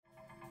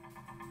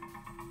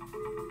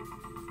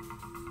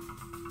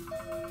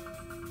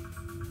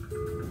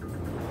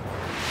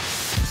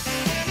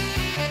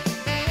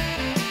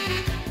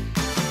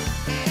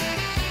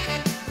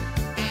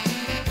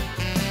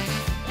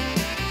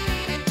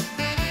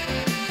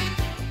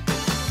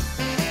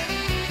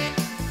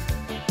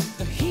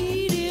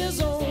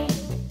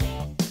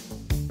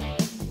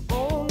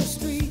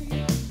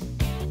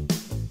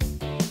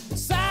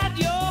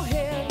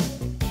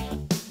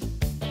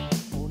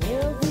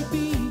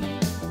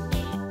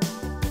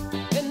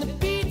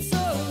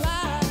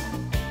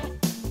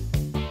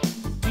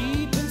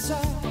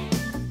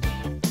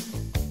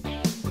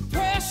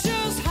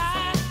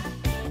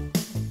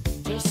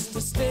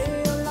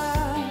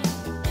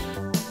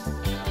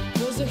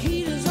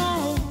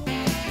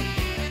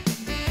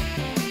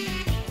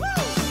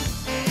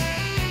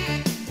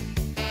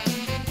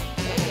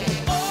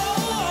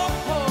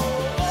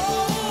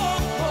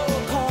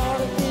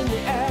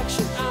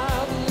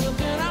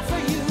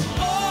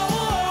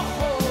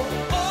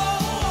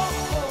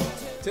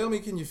Tell me,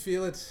 can you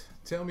feel it?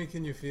 Tell me,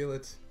 can you feel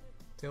it?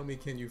 Tell me,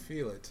 can you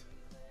feel it?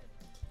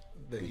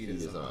 The heat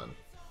is on.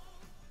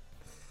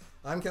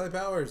 I'm Kelly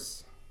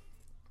Powers.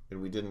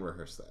 And we didn't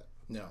rehearse that.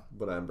 No.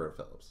 But I'm Bert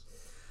Phillips.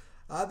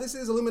 This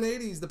is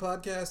Illuminati's, the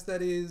podcast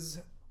that is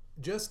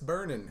just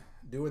burning,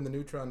 doing the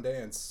neutron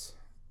dance.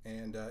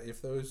 And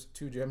if those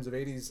two gems of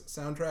 80s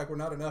soundtrack were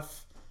not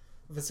enough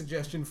of a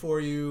suggestion for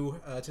you,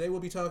 today we'll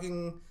be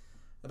talking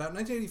about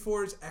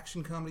 1984's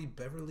action comedy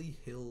Beverly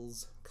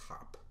Hills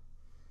Cop.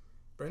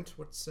 Brent,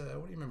 what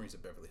are your memories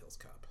of Beverly Hills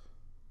Cop?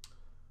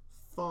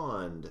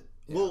 Fond.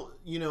 Yeah. Well,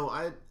 you know,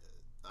 I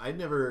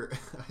never...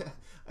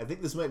 I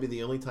think this might be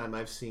the only time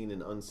I've seen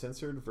an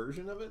uncensored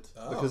version of it.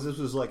 Oh. Because this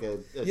was like a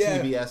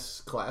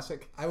TBS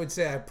classic. I would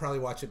say I probably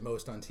watch it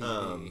most on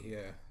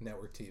TV.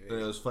 Network TV.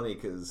 And it was funny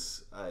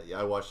because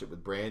I watched it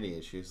with Brandy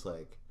and she was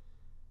like,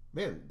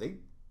 man, they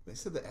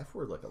said the F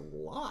word like a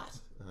lot.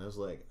 And I was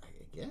like, I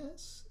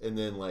guess. And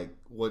then like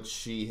what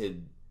she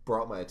had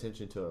brought my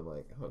attention to, I'm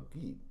like, oh,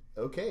 gee,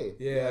 okay.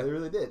 Yeah, they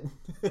really did.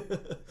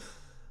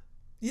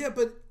 Yeah,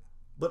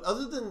 but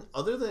other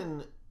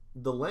than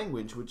the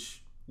language,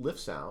 which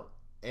lifts out,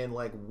 and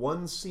like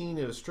one scene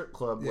at a strip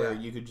club where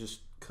you could just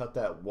cut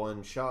that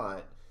one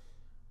shot,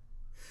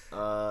 it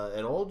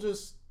all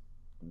just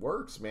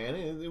works, man.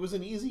 It was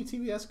an easy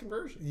TBS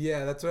conversion.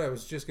 Yeah, that's what I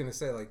was just gonna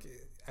say. Like,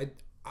 I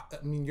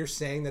mean, you're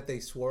saying that they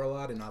swore a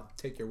lot, and I'll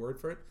take your word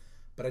for it.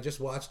 But I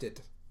just watched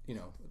it,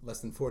 less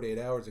than 48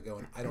 hours ago,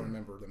 and I don't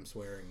remember them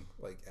swearing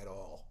like at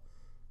all.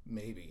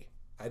 Maybe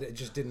it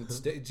just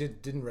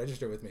didn't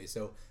register with me.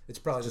 So it's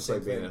probably just the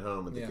like same being thing. at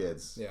home with the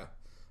kids. Yeah,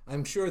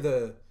 I'm sure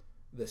the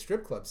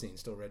strip club scene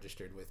still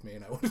registered with me,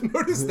 and I would have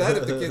noticed that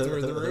if the kids were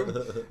in the room.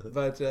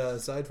 But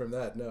aside from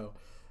that, no.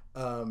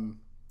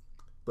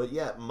 But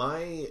yeah,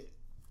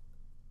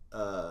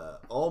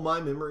 all my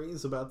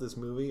memories about this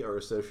movie are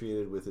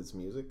associated with its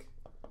music.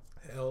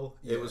 Hell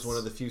yes. It was one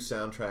of the few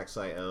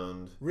soundtracks I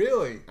owned.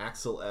 Really?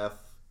 Axel F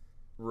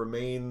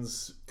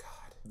remains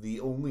the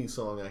only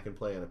song I can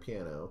play on a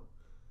piano.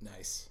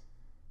 Nice.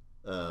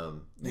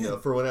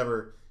 For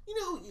whenever,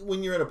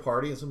 when you're at a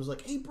party and someone's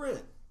like, hey,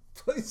 Brent,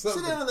 play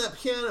something. sit down on that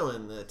piano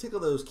and tickle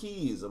those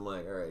keys. I'm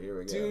like, all right, here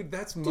we go. Dude,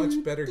 that's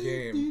much better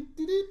game.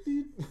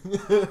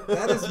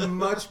 That is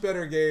much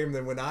better game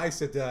than when I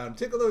sit down,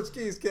 tickle those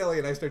keys, Kelly,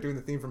 and I start doing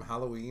the theme from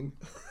Halloween.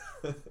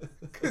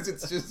 Because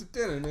it's just...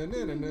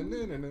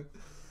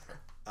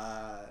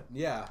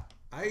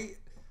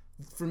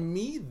 For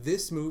me,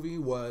 this movie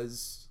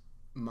was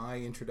my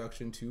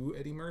introduction to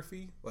Eddie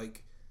Murphy.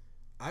 Like,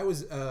 I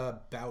was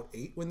about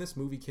 8 when this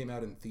movie came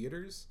out in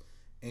theaters,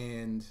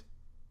 and...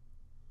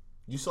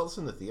 You saw this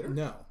in the theater?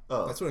 No.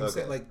 Oh, that's what I'm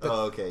saying. Like,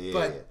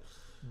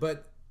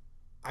 but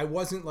I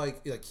wasn't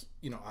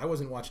I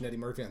wasn't watching Eddie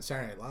Murphy on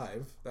Saturday Night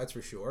Live, that's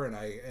for sure, and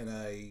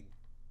I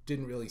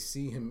didn't really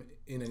see him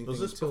in anything. Was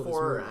this until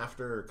before this or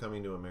after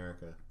Coming to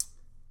America?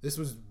 This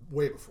was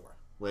way before.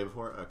 Way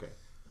before? Okay.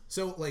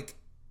 So, like,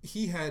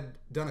 he had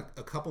done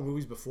a couple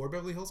movies before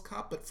Beverly Hills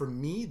Cop, but for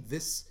me,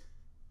 this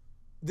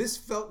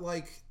felt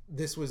like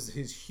this was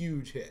his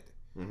huge hit.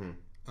 Mm-hmm.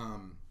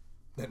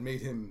 That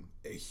made him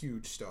a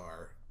huge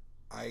star.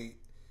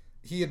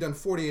 He had done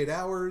 48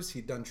 Hours.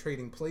 He'd done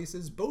Trading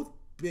Places, both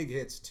big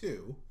hits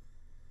too.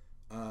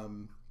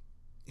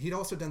 He'd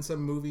also done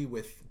some movie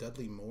with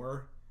Dudley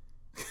Moore.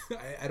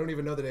 I don't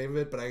even know the name of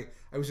it, but I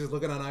was just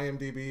looking on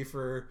IMDb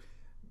for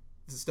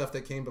the stuff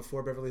that came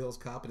before Beverly Hills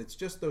Cop, and it's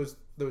just those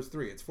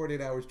three. It's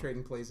 48 Hours,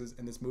 Trading Places,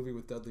 and this movie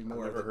with Dudley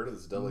Moore. I've never heard of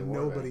this Dudley Moore.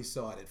 Nobody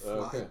saw it.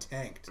 It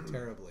tanked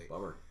terribly.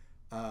 Bummer.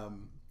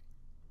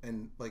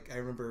 And like I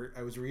remember,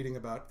 I was reading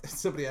about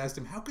somebody asked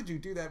him, "How could you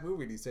do that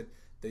movie?" And he said,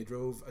 "They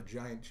drove a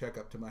giant check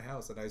up to my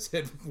house," and I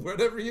said,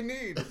 "Whatever you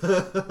need."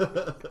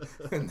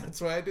 And that's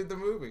why I did the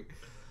movie.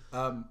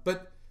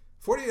 But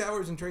 48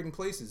 Hours and Trading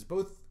Places,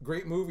 both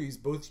great movies,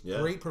 both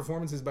great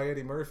performances by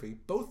Eddie Murphy.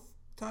 Both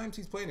times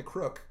he's playing a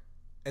crook,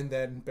 and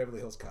then Beverly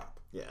Hills Cop.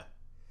 Yeah.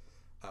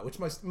 Which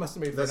must have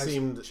made for a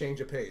nice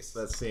change of pace.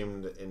 That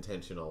seemed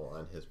intentional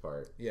on his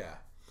part. Yeah.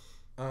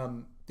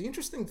 The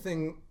interesting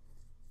thing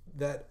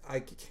that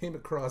I came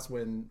across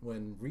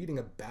when reading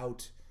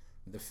about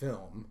the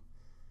film,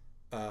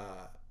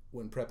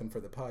 when prepping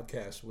for the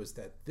podcast, was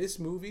that this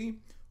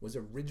movie was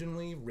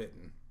originally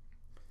written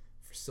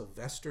for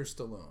Sylvester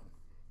Stallone.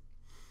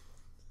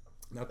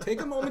 Now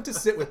take a moment to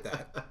sit with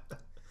that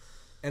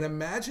and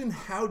imagine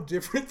how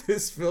different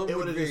this film would be. It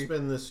would have just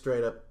been this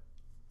straight up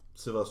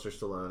Sylvester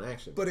Stallone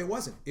action. But it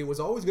wasn't. It was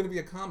always going to be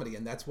a comedy,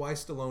 and that's why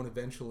Stallone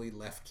eventually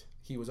left.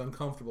 He was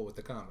uncomfortable with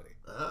the comedy.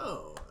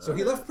 Oh. So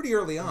he left pretty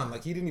early on.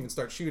 Like, he didn't even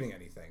start shooting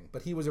anything.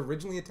 But he was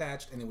originally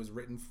attached, and it was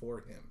written for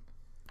him.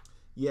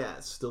 Yeah,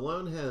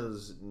 Stallone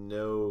has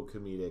no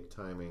comedic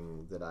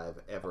timing that I've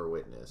ever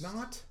witnessed.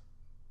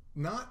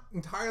 Not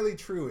entirely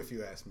true, if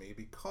you ask me,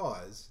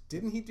 because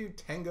didn't he do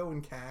Tango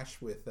and Cash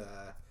with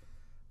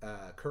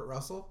Kurt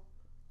Russell?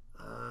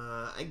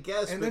 I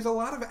guess. And there's a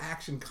lot of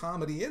action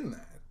comedy in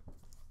that.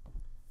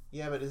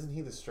 Yeah, but isn't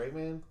he the straight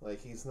man?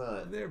 Like, he's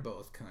not... They're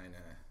both kind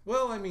of...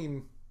 Well, I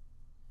mean...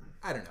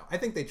 I don't know. I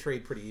think they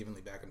trade pretty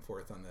evenly back and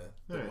forth on the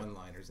Right.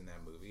 one-liners in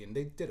that movie, and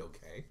they did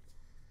okay.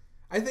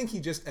 I think he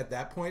just at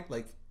that point,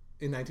 like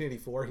in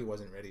 1984, he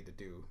wasn't ready to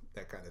do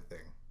that kind of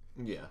thing.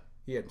 Yeah.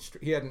 He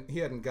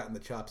hadn't gotten the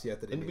chops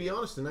yet. And to be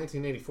honest, in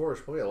 1984,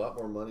 there's probably a lot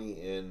more money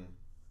in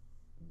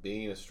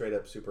being a straight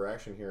up super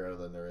action hero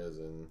than there is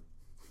in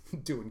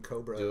doing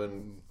Cobra,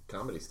 doing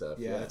comedy stuff.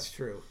 Yeah, that's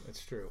true.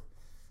 That's true.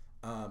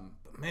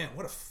 But man,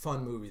 what a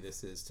fun movie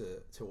this is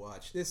to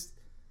watch. This,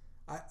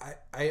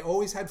 I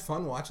always had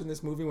fun watching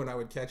this movie when I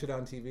would catch it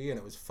on TV, and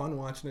it was fun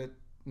watching it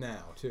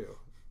now too.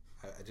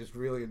 I just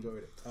really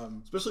enjoyed it.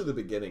 Especially the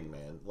beginning,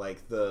 man.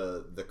 Like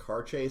the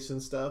car chase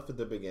and stuff at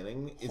the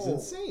beginning is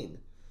insane.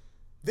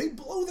 They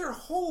blow their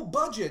whole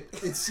budget,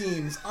 it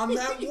seems, on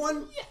that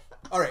one. Yeah.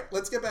 All right,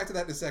 let's get back to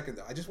that in a second,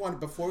 though. I just wanted,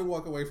 before we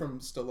walk away from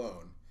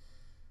Stallone,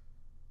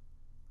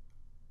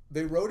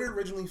 they wrote it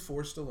originally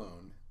for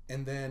Stallone,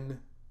 and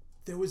then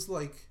there was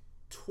like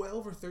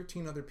 12 or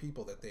 13 other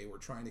people that they were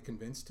trying to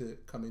convince to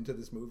come into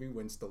this movie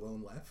when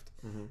Stallone left.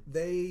 Mm-hmm.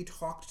 They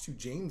talked to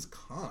James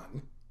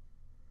Caan.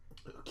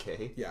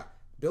 Okay. Yeah.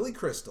 Billy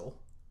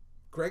Crystal,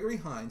 Gregory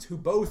Hines, who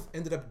both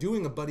ended up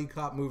doing a buddy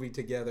cop movie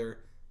together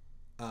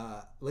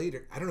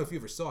later. I don't know if you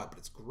ever saw it, but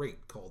it's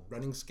great, called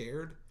Running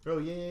Scared. Oh,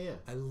 yeah.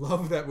 I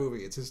love that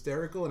movie. It's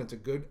hysterical, and it's a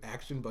good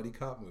action buddy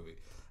cop movie.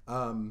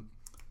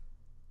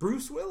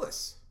 Bruce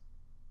Willis.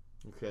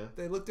 Okay.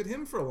 They looked at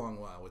him for a long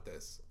while with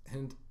this.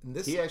 And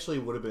this, he actually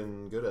would have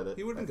been good at it.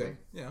 He would have been good,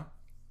 yeah.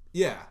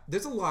 Yeah,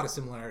 there's a lot of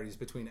similarities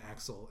between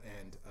Axel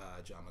and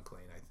John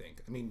McClane, I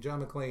think. I mean,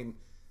 John McClane,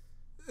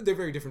 they're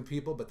very different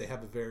people, but they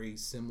have a very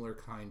similar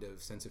kind of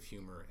sense of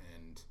humor,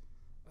 and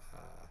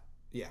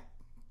yeah,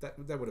 that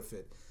would have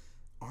fit.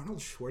 Arnold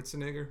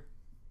Schwarzenegger,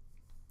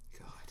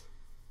 God.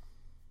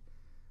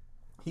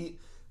 The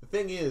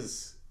thing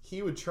is,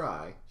 he would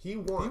try. He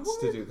wants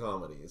to do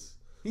comedies.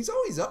 He's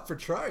always up for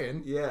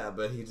trying. Yeah,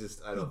 but he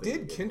just, I don't think he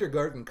did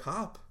Kindergarten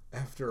Cop,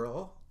 after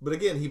all. But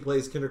again, he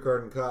plays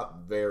Kindergarten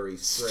Cop very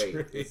straight.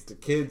 It's the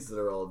kids that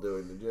are all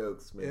doing the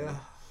jokes, man.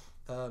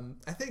 Yeah.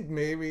 I think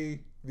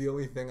maybe the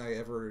only thing I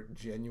ever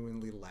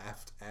genuinely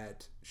laughed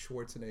at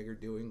Schwarzenegger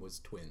doing was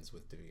Twins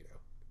with DeVito.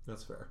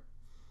 That's fair.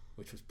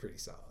 Which was pretty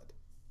solid.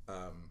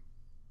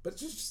 But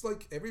it's just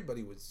like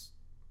everybody was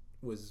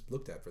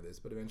looked at for this,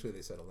 but eventually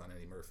they settled on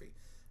Eddie Murphy.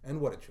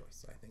 And what a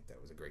choice. I think that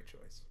was a great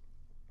choice.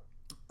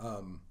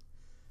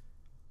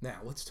 Now,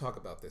 let's talk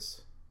about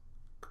this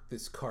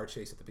car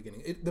chase at the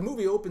beginning. The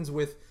movie opens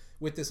with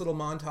this little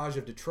montage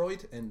of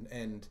Detroit,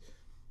 and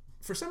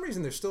for some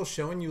reason they're still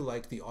showing you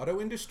like the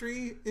auto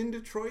industry in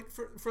Detroit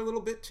for a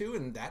little bit too,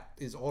 and that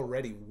is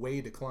already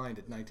way declined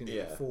at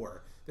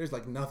 1984. Yeah. There's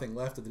like nothing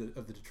left of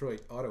the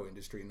Detroit auto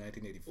industry in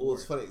 1984. Well,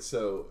 it's funny.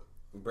 So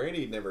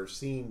Brandy had never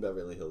seen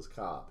Beverly Hills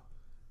Cop,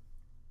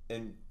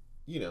 and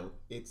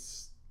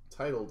it's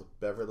titled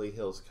Beverly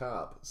Hills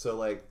Cop. So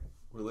like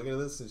we're looking at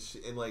this,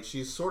 and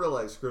she's sort of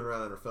like screwing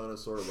around on her phone and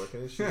sort of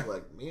looking, and she's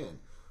like, man,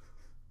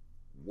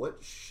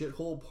 what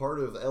shithole part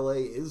of LA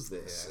is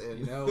this? Yeah,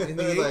 and in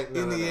the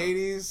in the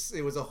 80s,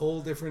 it was a whole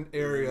different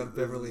area of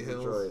Beverly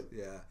Hills. Detroit.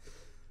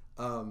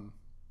 Yeah.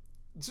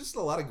 Just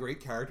a lot of great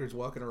characters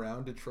walking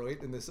around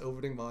Detroit in this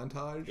opening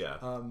montage. Yeah.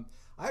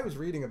 I was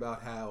reading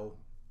about how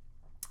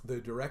the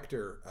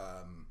director,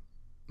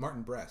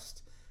 Martin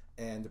Brest,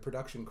 and the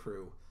production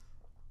crew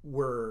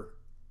were,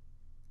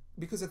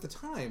 because at the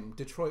time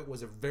Detroit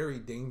was a very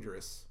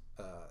dangerous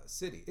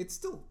city. It's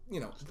still,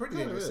 a pretty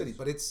dangerous city,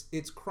 but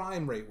its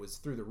crime rate was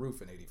through the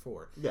roof in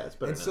 84. Yeah, it's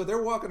better. And so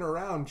they're walking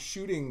around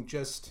shooting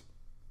just,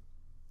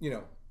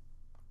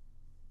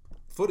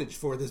 footage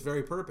for this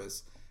very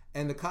purpose.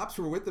 And the cops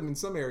were with them in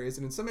some areas,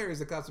 and in some areas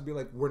the cops would be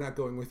like, "We're not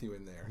going with you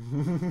in there.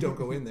 Don't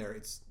go in there.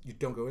 You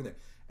don't go in there."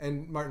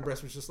 And Martin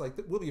Brest was just like,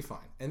 "We'll be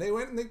fine." And they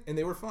went and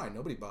they were fine.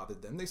 Nobody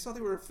bothered them. They saw they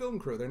were a film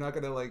crew. They're not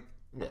going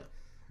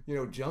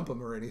to jump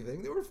them or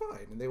anything. They were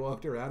fine. And they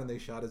walked around and they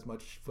shot as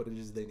much footage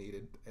as they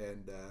needed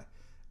and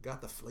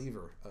got the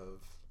flavor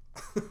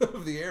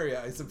of the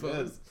area, I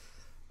suppose.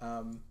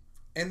 Yes.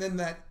 And then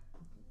that,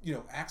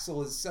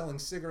 Axel is selling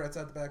cigarettes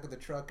out the back of the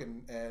truck,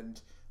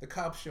 and the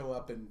cops show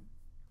up and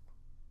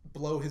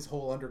blow his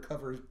whole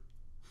undercover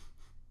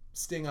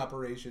sting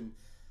operation,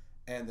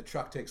 and the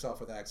truck takes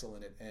off with Axel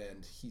in it,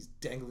 and he's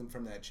dangling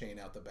from that chain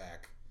out the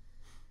back.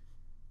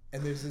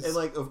 And there's this,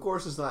 and of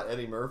course it's not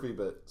Eddie Murphy,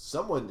 but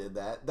someone did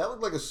that. That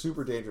looked like a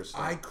super dangerous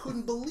stunt. I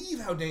couldn't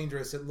believe how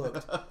dangerous it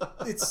looked.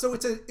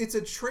 It's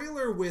a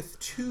trailer with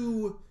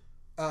two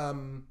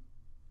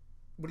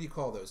what do you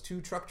call those?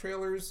 Two truck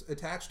trailers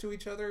attached to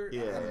each other?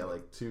 Yeah,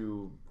 like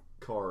two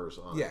cars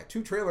on. Yeah,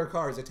 two trailer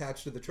cars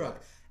attached to the truck.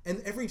 Yeah. And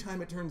every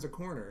time it turns a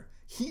corner,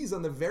 he's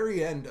on the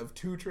very end of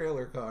two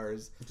trailer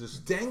cars,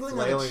 just dangling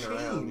on a chain.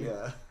 Around,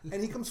 yeah.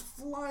 And he comes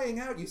flying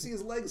out. You see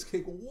his legs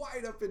kick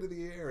wide up into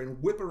the air and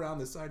whip around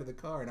the side of the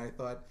car. And I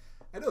thought,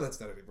 I know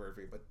that's not Eddie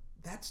Murphy, but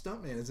that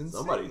stuntman is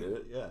insane. Somebody did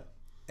it, yeah.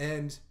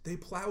 And they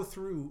plow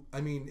through. I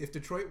mean, if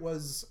Detroit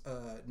was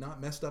not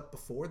messed up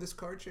before this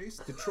car chase,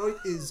 Detroit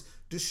is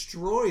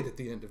destroyed at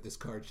the end of this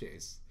car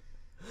chase.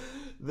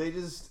 They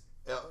just...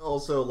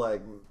 Also,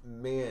 like,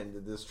 man,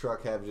 did this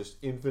truck have just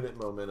infinite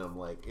momentum?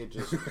 Like, it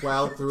just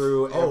plowed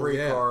through every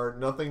car,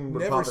 nothing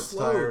would pop its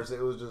tires.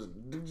 It was just...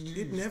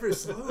 It never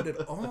slowed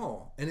at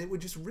all. And it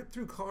would just rip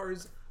through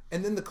cars,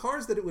 and then the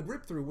cars that it would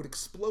rip through would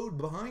explode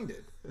behind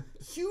it.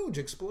 Huge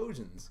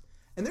explosions.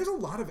 And there's a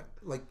lot of,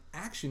 like,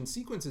 action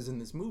sequences in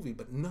this movie,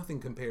 but nothing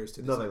compares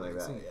to this. Nothing like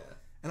that, yeah.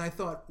 And I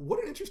thought,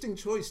 what an interesting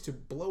choice to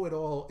blow it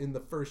all in the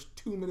first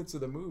 2 minutes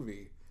of the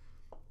movie.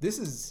 This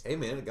is... Hey,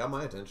 man, it got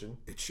my attention.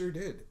 It sure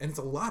did. And it's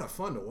a lot of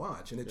fun to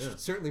watch, and it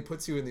certainly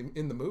puts you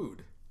in the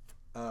mood.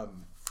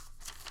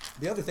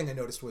 The other thing I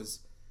noticed was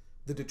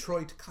the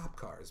Detroit cop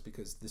cars,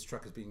 because this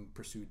truck is being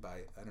pursued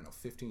by,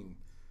 15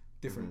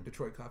 different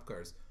Detroit cop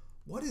cars.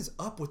 What is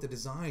up with the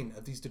design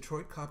of these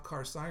Detroit cop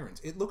car sirens?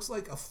 It looks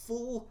like a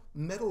full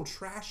metal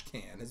trash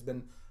can has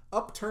been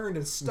upturned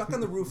and stuck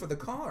on the roof of the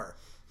car.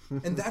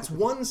 And that's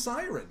one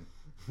siren.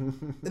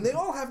 And they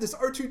all have this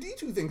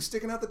R2-D2 thing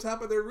sticking out the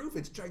top of their roof.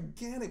 It's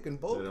gigantic and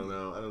bulky. I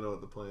don't know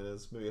what the plan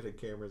is. Maybe it had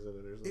cameras in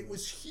it or something. It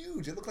was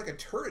huge. It looked like a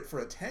turret for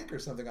a tank or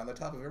something on the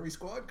top of every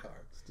squad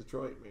car. It's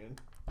Detroit, man.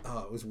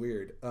 Oh, it was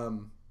weird.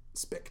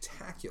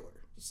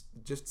 Spectacular.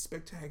 Just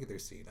spectacular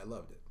scene. I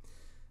loved it.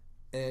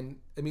 And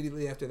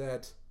immediately after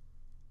that,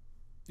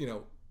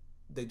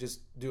 they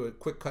just do a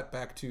quick cut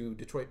back to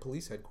Detroit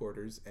police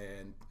headquarters,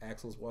 and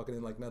Axel's walking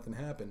in like nothing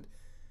happened.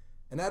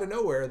 And out of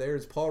nowhere,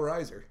 there's Paul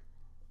Reiser.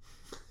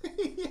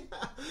 Yeah.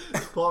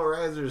 Paul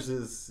Reiser's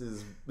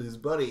his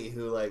buddy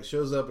who like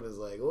shows up and is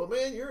like, "Well,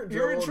 man, you're in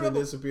trouble," and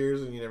he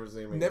disappears and you never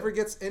see him again. Never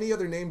gets any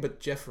other name but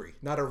Jeffrey.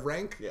 Not a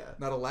rank,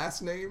 not a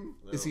last name.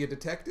 No. Is he a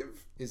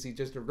detective? Is he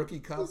just a rookie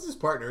cop? He's his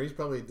partner. He's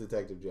probably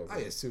Detective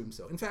Jeffrey. I assume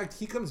so. In fact,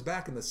 he comes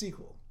back in the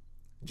sequel.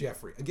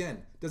 Jeffrey.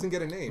 Again, doesn't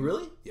get a name.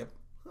 Really? Yep.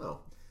 Oh.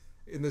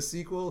 In the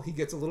sequel, he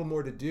gets a little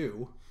more to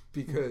do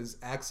because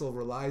Axel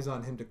relies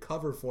on him to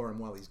cover for him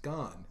while he's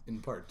gone in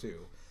part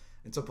 2.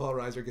 And so Paul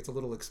Reiser gets a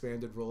little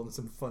expanded role in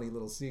some funny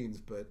little scenes.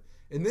 But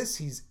in this,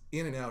 he's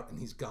in and out and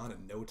he's gone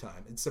in no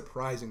time. It's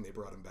surprising they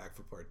brought him back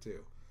for part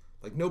 2.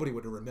 Like, nobody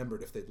would have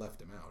remembered if they'd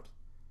left him out.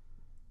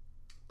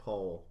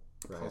 Paul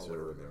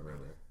Reiser would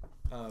remember.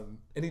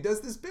 And he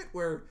does this bit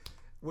where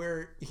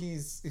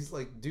he's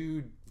like,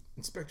 "Dude,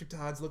 Inspector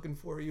Todd's looking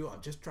for you.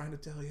 I'm just trying to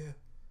tell you,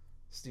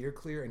 steer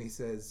clear." And he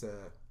says,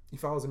 he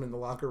follows him in the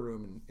locker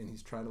room and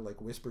he's trying to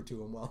like whisper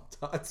to him while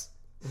Todd's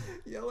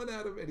yelling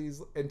at him,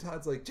 and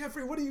Todd's like,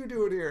 "Jeffrey, what are you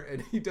doing here?"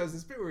 And he does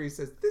this bit where he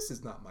says, "This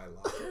is not my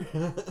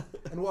locker,"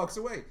 and walks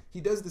away. He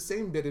does the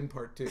same bit in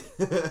part 2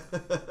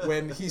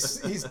 when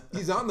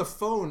he's on the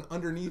phone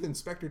underneath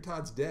Inspector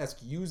Todd's desk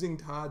using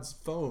Todd's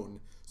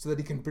phone so that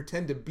he can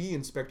pretend to be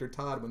Inspector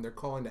Todd when they're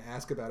calling to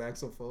ask about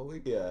Axel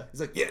Foley. Yeah. He's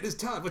like, "Yeah, it is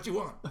Todd. What you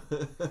want?"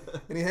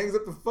 And he hangs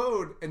up the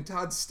phone, and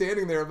Todd's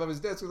standing there above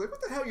his desk. He's like,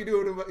 "What the hell are you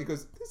doing?" He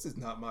goes, "This is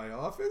not my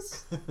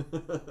office."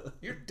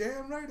 "You're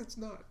damn right it's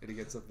not." And he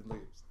gets up and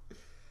leaves.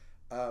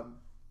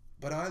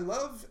 But I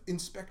love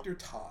Inspector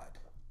Todd.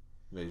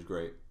 He's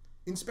great.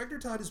 Inspector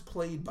Todd is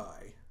played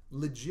by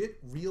legit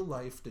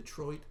real-life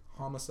Detroit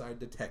homicide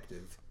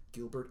detective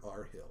Gilbert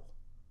R. Hill.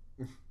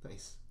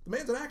 Nice. The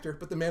man's an actor,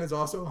 but the man is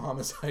also a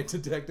homicide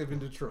detective in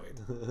Detroit.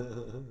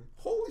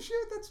 Holy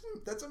shit,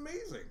 that's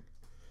amazing.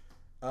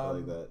 I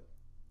like that.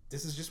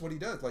 This is just what he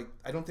does. Like,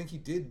 I don't think he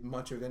did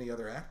much of any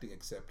other acting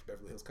except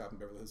Beverly Hills Cop and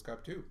Beverly Hills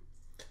Cop 2.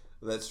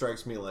 That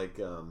strikes me like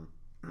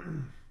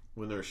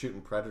when they were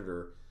shooting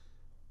Predator,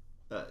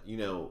 a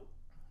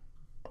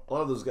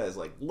lot of those guys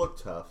like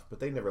look tough, but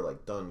they never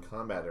like done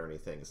combat or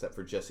anything, except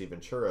for Jesse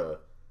Ventura.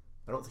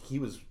 I don't think he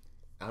was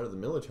out of the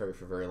military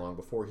for very long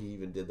before he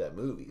even did that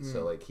movie.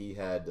 So like he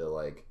had to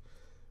like,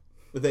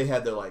 but they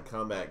had their like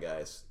combat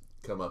guys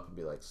come up and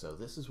be like, "So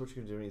this is what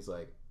you're gonna do," and he's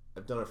like,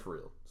 "I've done it for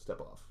real.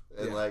 Step off."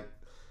 And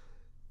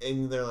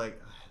and they're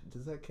like,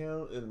 "Does that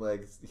count?" And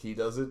like he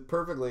does it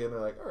perfectly, and they're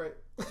like, "All right."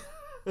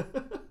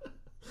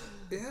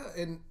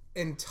 Yeah,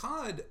 and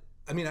Todd,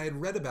 I mean, I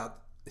had read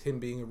about him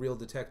being a real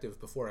detective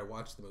before I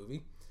watched the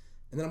movie,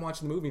 and then I'm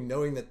watching the movie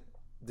knowing that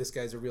this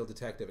guy's a real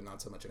detective and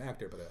not so much an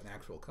actor, but an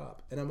actual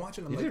cop. And I'm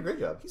watching him. He did a great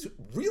job. He's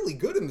really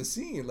good in the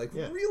scene,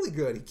 really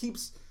good. He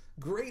keeps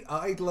great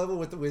eye level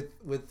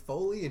with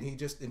Foley, and he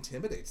just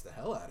intimidates the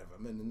hell out of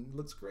him, and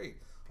looks great.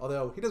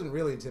 Although he doesn't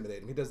really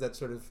intimidate him. He does that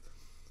sort of.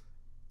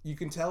 You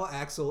can tell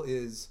Axel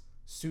is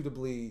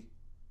suitably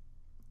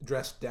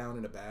dressed down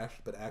and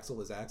abashed, but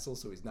Axel is Axel,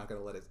 so he's not going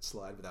to let it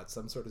slide without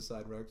some sort of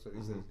side rug. So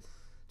he says,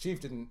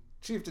 Chief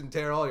didn't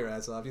tear all your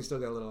ass off. You still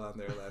got a little on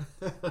there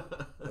left."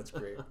 That's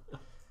great.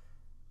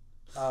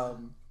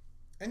 And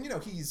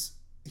he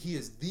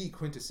is the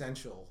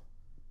quintessential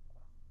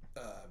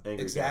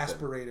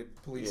exasperated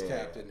police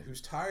captain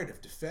who's tired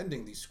of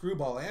defending these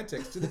screwball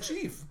antics to the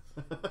chief.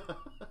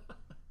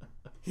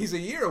 He's a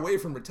year away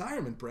from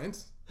retirement,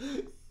 Brent.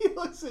 He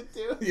looks it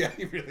too. Yeah,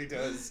 he really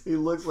does. He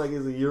looks like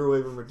he's a year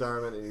away from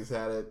retirement, and he's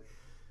had it.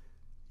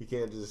 He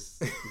can't do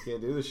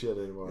this shit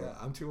anymore. Yeah,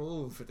 I'm too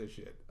old for this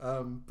shit.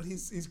 But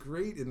he's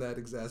great in that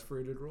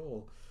exasperated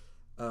role.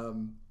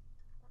 And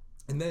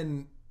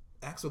then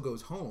Axel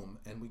goes home,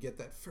 and we get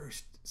that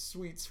first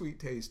sweet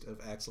taste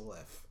of Axel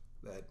F.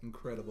 That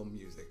incredible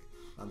music.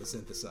 on the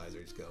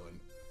synthesizers going.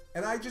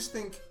 And I just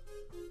think,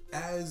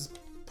 as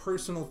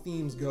personal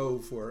themes go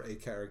for a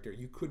character,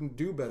 you couldn't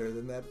do better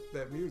than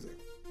that music.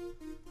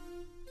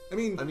 I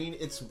mean,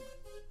 it's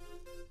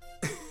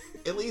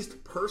at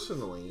least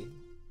personally,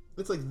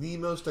 it's like the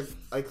most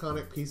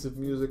iconic piece of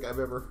music I've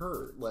ever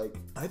heard. Like,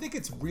 I think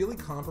it's really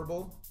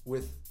comparable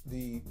with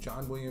the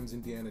John Williams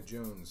Indiana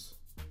Jones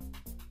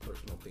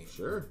personal theme.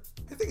 Sure.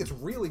 I think it's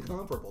really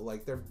comparable.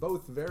 Like, they're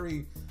both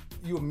very,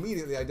 you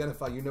immediately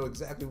identify, you know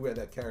exactly where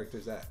that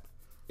character's at.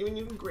 I mean,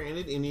 even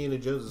granted, Indiana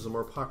Jones is a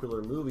more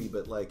popular movie,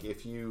 but like,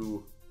 if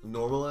you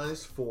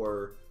normalize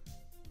for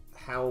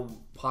how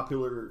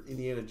popular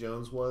Indiana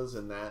Jones was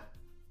and that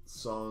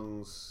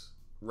song's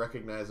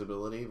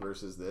recognizability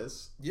versus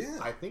this, yeah,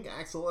 I think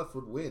Axel F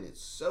would win.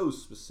 It's so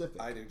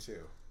specific. I do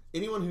too.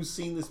 Anyone who's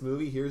seen this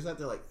movie hears that,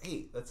 they're like,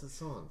 hey, that's a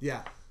song.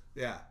 Yeah.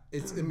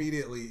 It's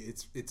immediately,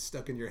 it's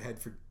stuck in your head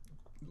for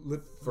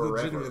Forever.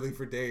 Legitimately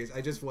for days.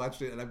 I just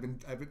watched it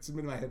and it's been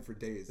in my head for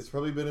days. It's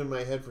probably been in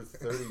my head for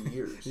 30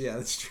 years. Yeah,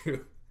 that's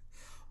true.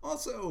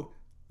 Also,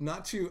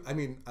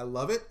 I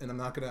love it, and I'm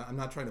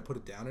not trying to put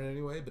it down in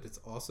any way, but it's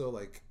also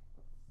like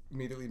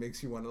immediately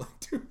makes you want to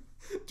like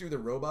do the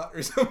robot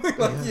or something.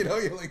 Like, you know,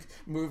 you like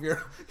move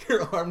your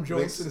arm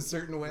joints in a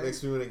certain way.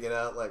 Makes me want to get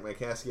out like my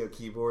Casio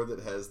keyboard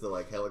that has the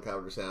like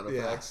helicopter sound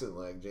effects and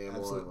like jam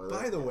along with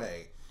it. By the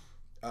way,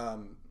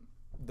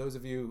 those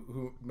of you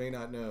who may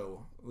not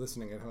know,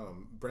 listening at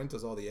home, Brent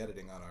does all the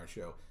editing on our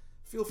show.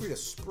 Feel free to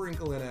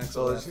sprinkle in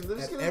Axel F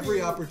at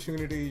every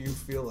opportunity you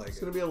feel like. It's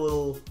going to be a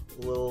little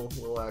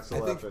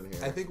Axel F in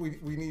here. I think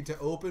we need to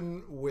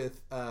open with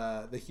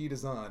The Heat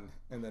Is On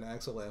and then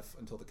Axel F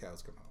until the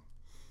cows come home.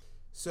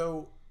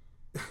 So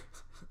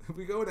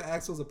we go to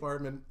Axel's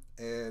apartment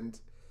and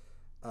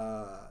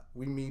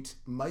we meet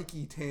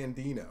Mikey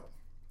Tandino,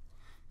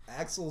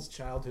 Axel's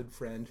childhood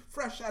friend,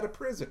 fresh out of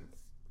prison.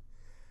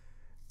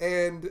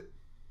 And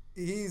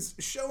he's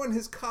showing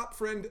his cop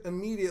friend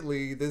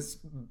immediately this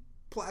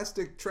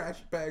plastic trash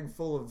bag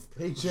full of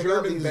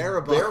German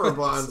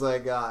Barabons I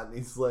got. And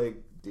he's like,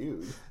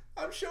 dude.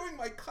 I'm showing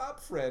my cop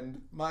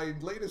friend my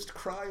latest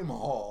crime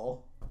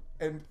haul.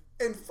 And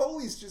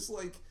Foley's just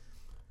like,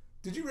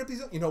 did you rip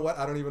these up? You know what?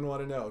 I don't even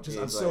want to know.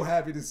 I'm so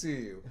happy to see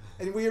you.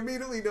 And we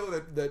immediately know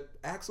that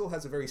Axel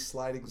has a very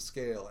sliding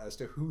scale as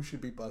to who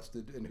should be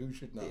busted and who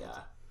should not.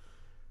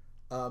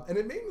 Yeah. And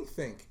it made me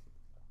think,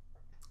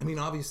 I mean,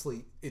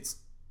 obviously, it's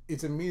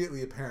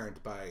immediately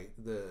apparent by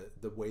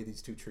the way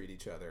these two treat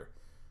each other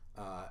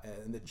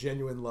and the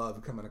genuine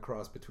love coming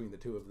across between the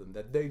two of them,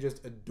 that they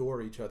just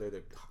adore each other.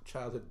 They're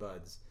childhood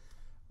buds.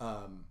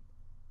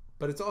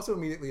 But it's also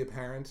immediately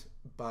apparent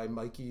by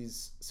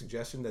Mikey's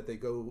suggestion that they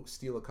go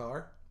steal a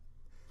car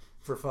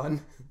for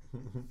fun,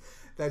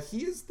 that he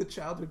is the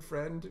childhood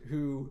friend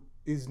who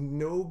is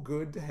no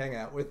good to hang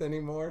out with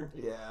anymore.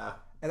 Yeah.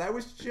 And I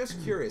was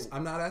just curious.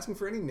 I'm not asking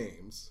for any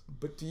names,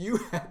 but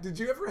did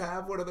you ever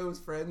have one of those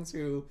friends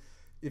who,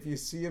 if you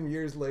see him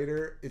years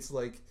later, it's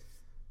like,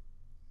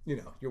 you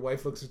know, your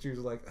wife looks at you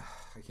like,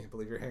 I can't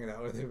believe you're hanging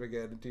out with him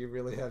again. Do you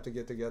really have to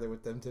get together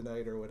with them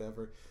tonight or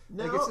whatever?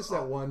 No, like, it's just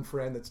that one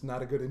friend that's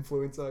not a good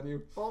influence on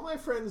you. All my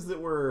friends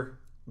that were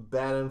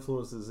bad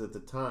influences at the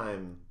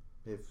time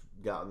have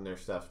gotten their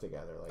stuff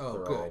together. Like,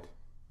 they're good. all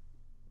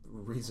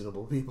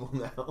reasonable people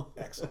now.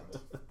 Excellent.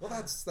 Well,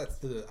 that's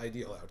the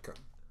ideal outcome.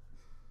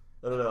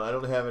 I don't know. I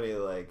don't have any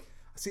like.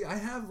 See, I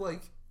have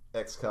like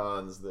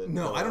ex-cons that.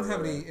 No, I don't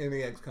have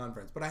any ex-con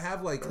friends, but I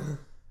have like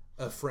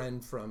a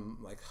friend from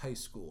like high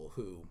school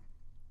who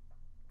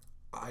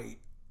I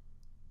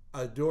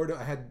adored.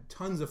 I had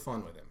tons of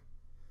fun with him.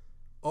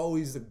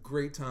 Always a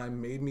great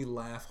time. Made me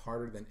laugh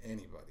harder than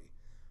anybody.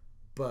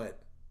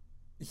 But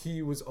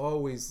he was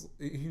always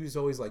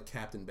like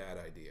Captain Bad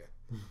Idea.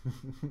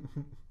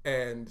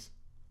 And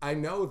I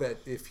know that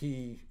if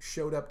he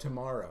showed up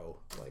tomorrow,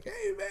 like,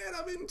 hey man,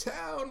 I'm in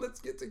town, let's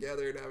get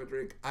together and have a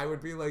drink, I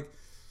would be like,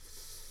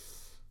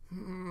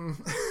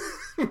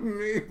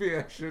 maybe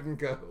I shouldn't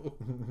go.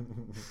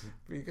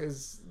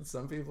 Because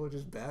some people are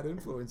just bad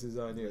influences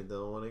on you. They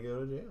don't want to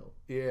go to jail.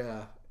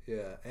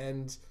 Yeah.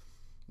 And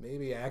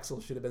maybe Axel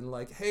should have been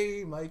like,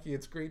 hey Mikey,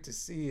 it's great to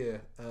see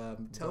you.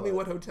 Tell me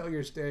what hotel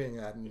you're staying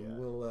at and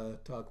we'll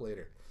talk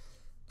later.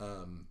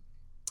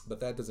 But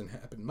that doesn't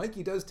happen.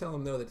 Mikey does tell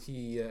him, though, that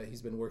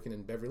he's been working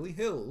in Beverly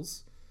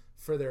Hills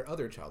for their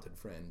other childhood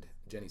friend,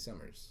 Jenny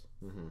Summers.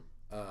 Mm-hmm.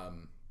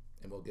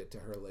 And we'll get to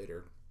her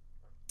later.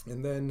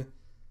 And then,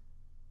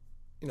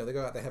 you know, they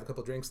go out, they have a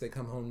couple drinks, they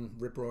come home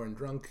rip-roaring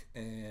drunk,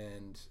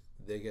 and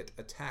they get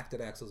attacked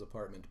at Axel's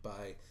apartment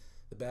by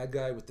the bad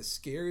guy with the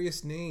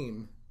scariest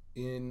name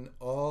in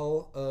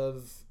all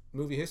of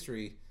movie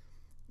history,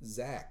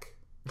 Zach.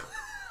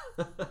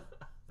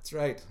 That's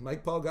right,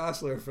 Mark Paul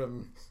Gosselaar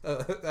from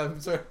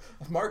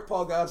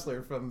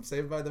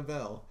Saved by the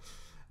Bell.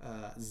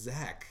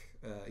 Zach.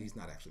 He's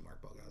not actually Mark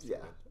Paul Gosselaar.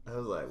 Yeah, I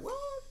was like, what?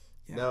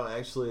 Yeah. No,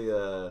 actually,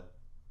 I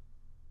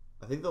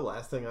think the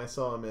last thing I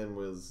saw him in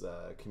was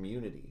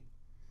Community.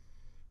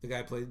 The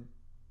guy played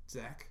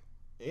Zach?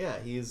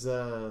 Yeah, he's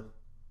like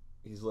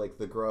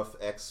the gruff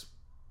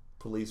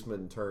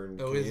policeman turned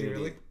Oh, is he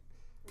really?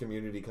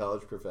 community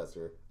college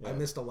professor. Yeah. I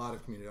missed a lot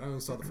of Community. I only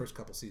saw the first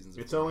couple seasons.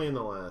 It's only in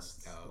the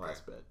last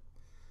bit.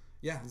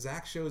 Yeah,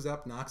 Zach shows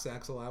up, knocks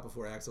Axel out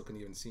before Axel can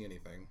even see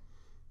anything.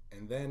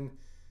 And then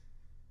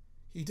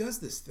he does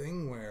this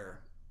thing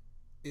where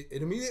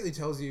it immediately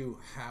tells you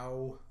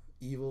how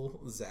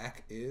evil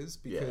Zach is,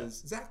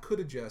 because Zach could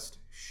have just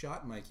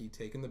shot Mikey,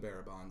 taken the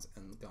Barabons,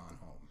 and gone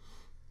home.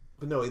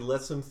 But no, he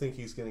lets him think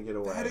he's going to get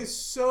away. That is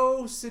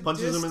so sadistic.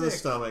 Punches him in the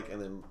stomach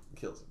and then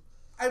kills him.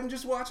 I'm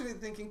just watching it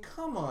thinking,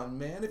 come on,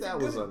 man. If you're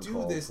going to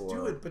do this,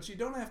 do it. But you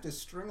don't have to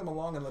string him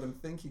along and let him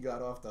think he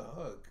got off the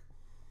hook.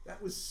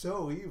 That was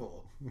so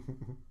evil.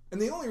 And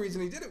the only reason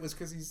he did it was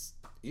because he's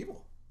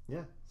evil.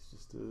 Yeah, it's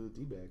just a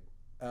D-bag.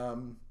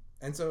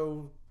 And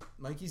so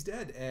Mikey's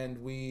dead. And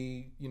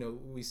we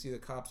see the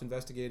cops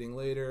investigating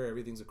later.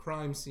 Everything's a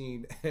crime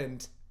scene.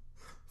 And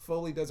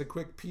Foley does a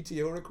quick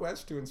PTO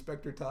request to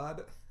Inspector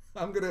Todd.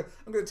 I'm gonna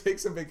take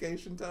some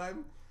vacation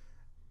time.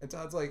 And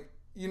Todd's like,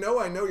 I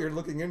know you're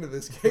looking into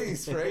this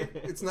case, right?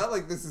 It's not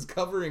like this is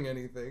covering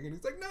anything. And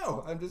he's like,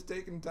 no, I'm just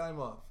taking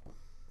time off.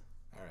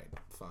 All right,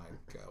 fine,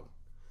 go.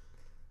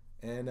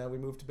 And we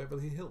move to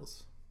Beverly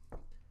Hills.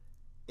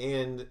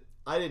 And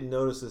I didn't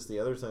notice this the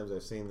other times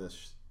I've seen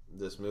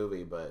this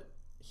movie, but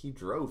he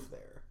drove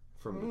there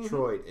from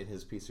Detroit in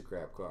his piece of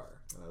crap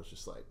car. And I was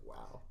just like,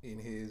 wow. In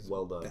his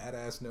well done.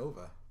 Badass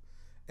Nova.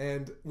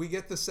 And we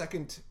get the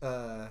second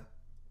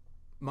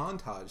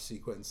montage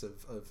sequence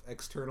of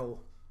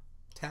external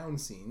town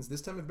scenes,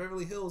 this time in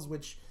Beverly Hills,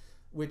 which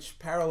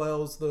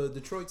parallels the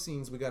Detroit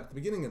scenes we got at the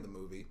beginning of the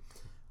movie.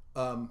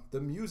 The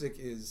music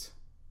is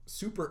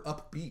super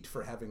upbeat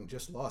for having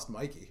just lost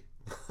Mikey.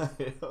 I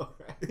know,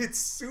 right? It's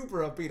super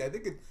upbeat.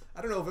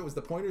 I don't know if it was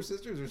the Pointer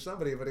Sisters or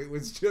somebody, but it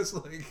was just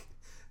like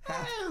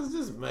it was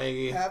just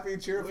Mikey. Happy,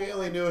 cheerful. We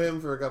only knew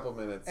him for a couple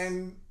minutes.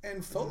 And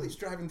Foley's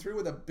driving through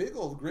with a big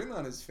old grin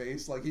on his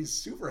face, like he's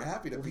super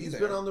happy to be there. He's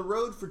been on the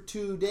road for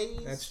 2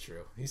 days. That's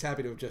true. He's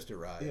happy to have just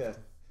arrived. Yeah.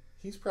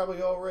 He's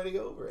probably already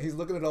over it. He's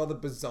looking at all the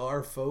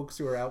bizarre folks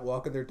who are out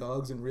walking their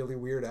dogs in really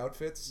weird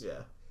outfits.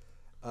 Yeah.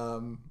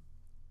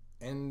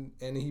 And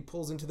he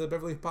pulls into the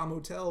Beverly Palm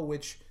Hotel,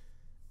 which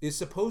is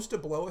supposed to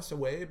blow us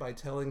away by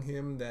telling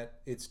him that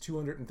it's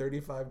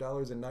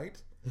 $235 a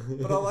night.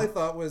 But all I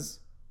thought was,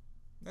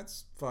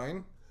 that's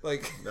fine.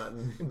 Like, not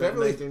in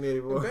Beverly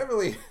 1984. In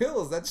Beverly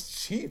Hills,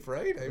 that's cheap,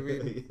 right? I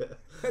mean,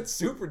 that's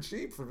super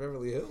cheap for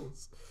Beverly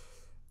Hills.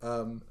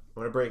 I'm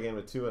going to break in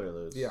with 2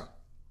 interludes. Yeah.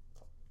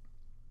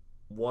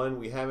 One,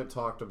 we haven't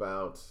talked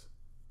about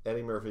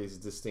Eddie Murphy's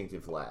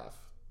distinctive laugh,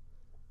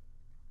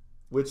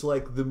 which,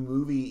 like, the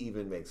movie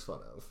even makes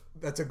fun of.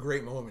 That's a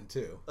great moment,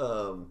 too.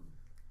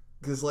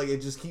 Because, like, it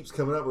just keeps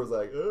coming up where it's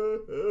like,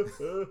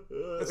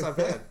 That's not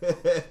bad.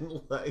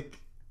 And,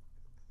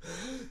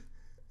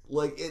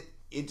 like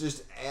it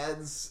just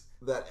adds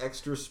that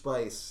extra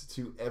spice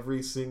to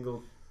every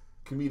single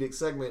comedic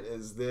segment,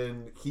 is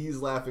then he's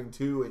laughing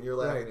too and you're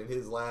laughing at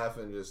his laugh,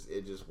 and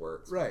it just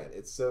works. Right. Man.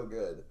 It's so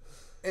good.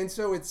 And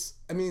so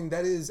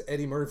that is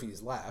Eddie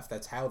Murphy's laugh.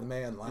 That's how the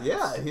man laughs.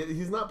 Yeah,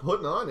 he's not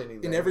putting on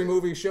anything. In every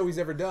movie show he's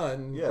ever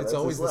done, it's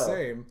always the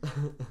same.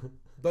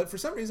 But for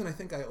some reason, I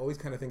think I always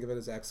kind of think of it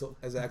as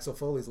Axel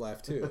Foley's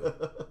laugh too.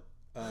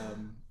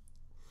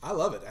 I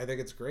love it. I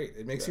think it's great.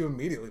 It makes you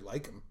immediately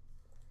like him.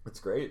 It's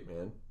great,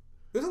 man.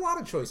 There's a lot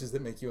of choices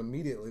that make you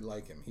immediately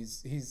like him.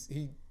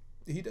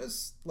 He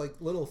does like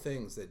little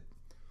things that,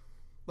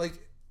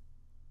 like,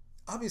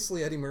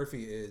 obviously Eddie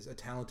Murphy is a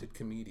talented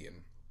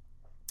comedian,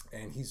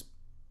 and he's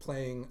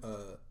playing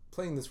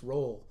this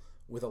role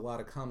with a lot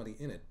of comedy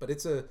in it. But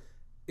it's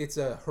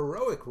a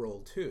heroic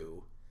role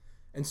too,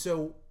 and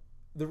so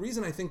the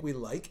reason I think we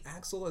like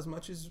Axel as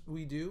much as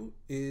we do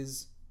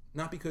is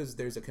not because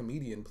there's a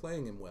comedian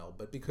playing him well,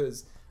 but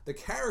because the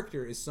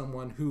character is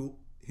someone who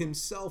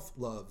himself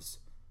loves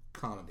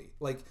comedy.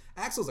 Like,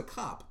 Axel's a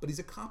cop, but he's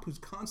a cop who's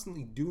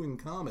constantly doing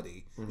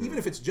comedy, even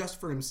if it's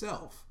just for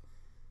himself.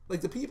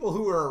 Like, the people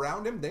who are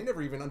around him, they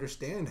never even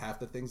understand half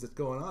the things that's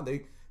going on.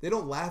 They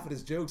don't laugh at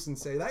his jokes and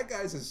say, that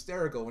guy's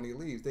hysterical when he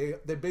leaves.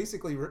 They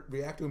basically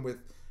react to him with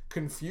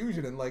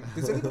confusion and like,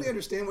 does anybody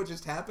understand what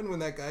just happened when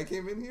that guy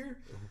came in here?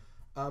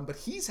 But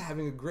he's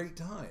having a great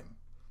time.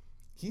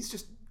 He's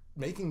just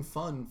making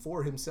fun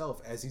for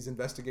himself as he's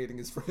investigating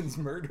his friend's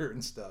murder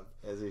and stuff.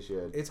 As he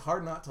should. It's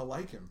hard not to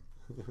like him.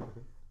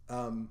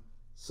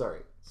 Sorry.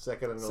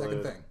 Second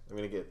thing. I'm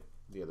going to get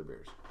the other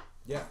beers.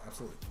 Yeah,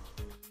 absolutely.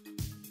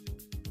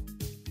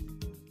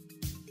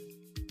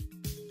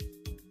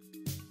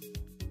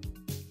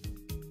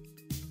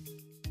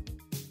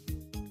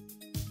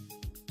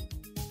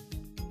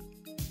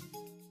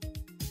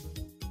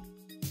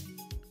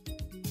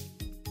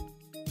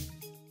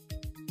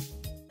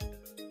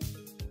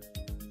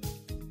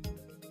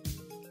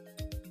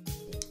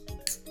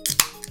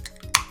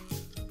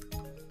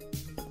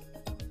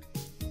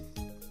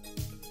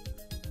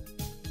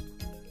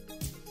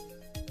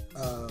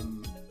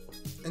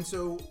 And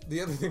so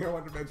the other thing I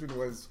wanted to mention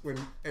was when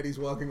Eddie's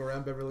walking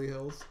around Beverly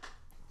Hills,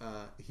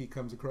 he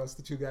comes across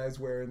the 2 guys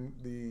wearing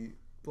the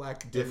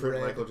black and different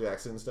red. Michael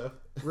Jackson stuff.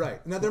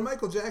 Right. Now, they're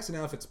Michael Jackson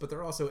outfits, but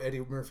they're also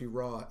Eddie Murphy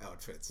Raw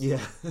outfits.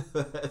 Yeah,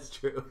 that's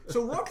true.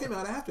 So Raw came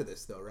out after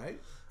this, though, right?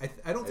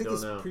 I don't think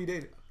this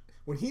predated.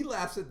 When he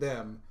laughs at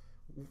them,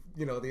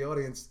 the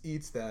audience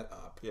eats that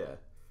up.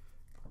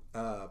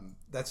 Yeah.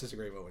 That's just a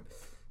great moment.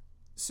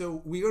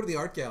 So we go to the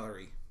art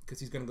gallery because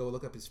he's going to go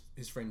look up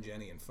his friend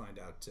Jenny and find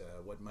out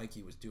what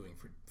Mikey was doing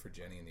for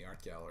Jenny in the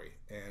art gallery.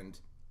 And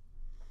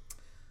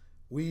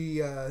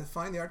we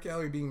find the art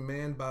gallery being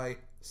manned by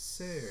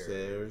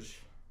Serge.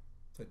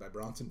 Played by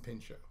Bronson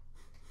Pinchot.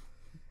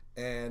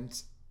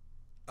 And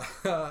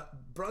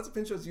Bronson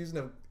Pinchot's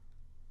using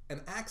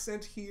an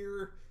accent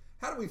here.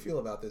 How do we feel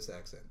about this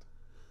accent?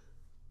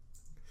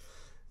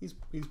 He's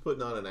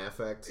putting on an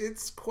affect.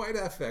 It's quite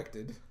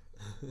affected.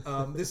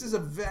 This is a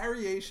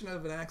variation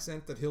of an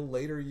accent that he'll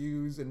later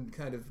use and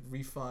kind of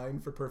refine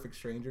for Perfect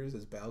Strangers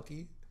as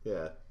Balky.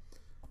 Yeah.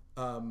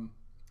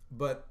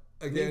 But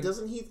again,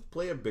 doesn't he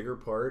play a bigger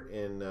part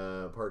in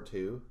part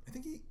 2? I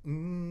think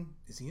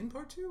is he in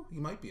part 2? He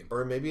might be in.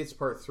 Or maybe it's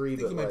part 3. I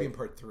think he might be in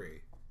part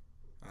 3.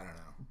 I don't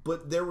know.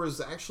 But there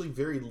was actually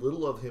very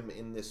little of him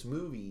in this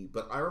movie,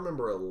 but I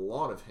remember a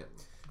lot of him.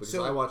 Because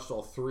I watched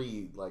all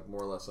 3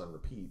 more or less on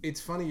repeat.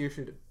 It's funny you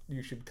should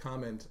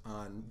comment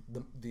on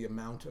the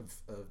amount of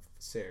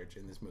Serge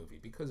in this movie,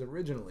 because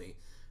originally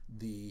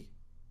the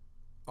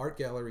art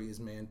gallery is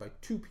manned by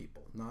 2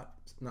 people, not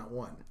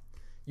 1.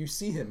 You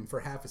see him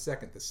for half a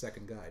second, the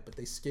second guy, but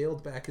they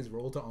scaled back his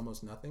role to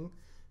almost nothing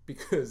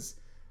because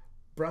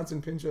Bronson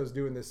Pinchot's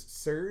doing this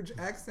Serge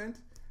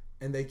accent,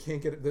 and they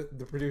can't get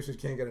the producers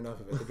can't get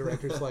enough of it. The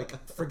director's like,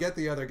 forget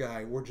the other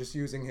guy, we're just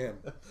using him.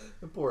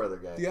 The poor other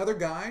guy. The other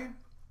guy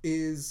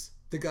is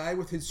the guy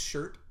with his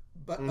shirt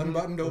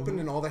unbuttoned open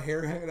and all the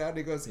hair hanging out, and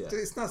he goes,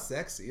 it's not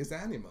sexy, it's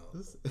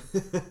animals.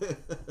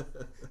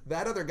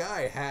 That other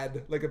guy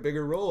had a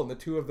bigger role, and the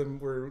 2 of them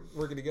were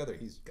working together.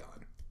 He's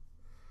gone.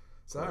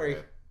 Sorry.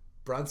 Right.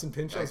 Bronson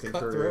Pinchot's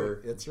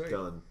cutthroat. That's right.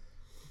 Done.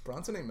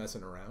 Bronson ain't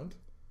messing around.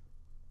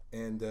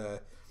 And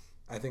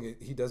I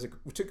think he does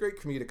it's a great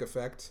comedic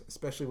effect,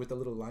 especially with the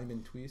little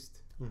Lyman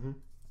twist. Mm-hmm.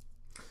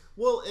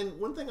 Well, and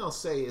one thing I'll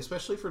say,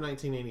 especially for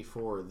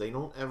 1984, they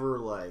don't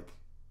ever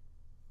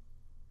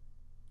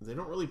they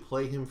don't really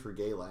play him for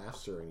gay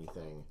laughs or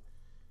anything.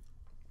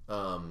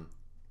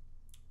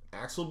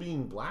 Axel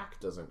being black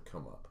doesn't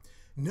come up.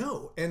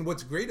 No, and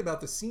what's great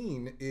about the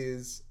scene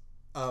is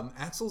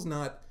Axel is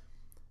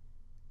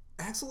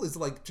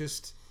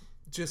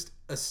just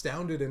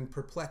astounded and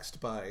perplexed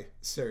by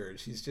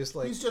Serge. He's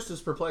just he's just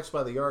as perplexed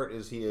by the art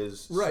as he is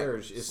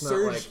Serge. It's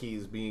not like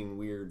he's being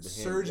weird to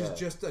him. Serge is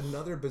just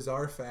another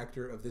bizarre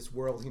factor of this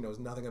world he knows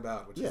nothing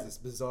about, which is this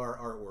bizarre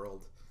art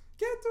world.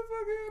 Get the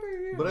fuck out of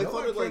here! But I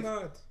thought a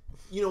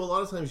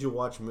lot of times you'll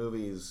watch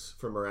movies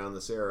from around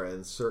this era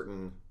and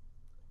certain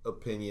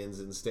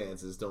opinions and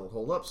stances don't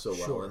hold up so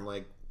well,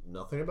 and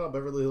nothing about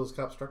Beverly Hills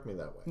Cop struck me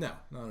that way. No,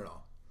 not at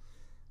all.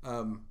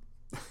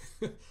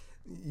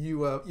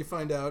 You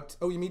find out.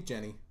 Oh, you meet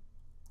Jenny,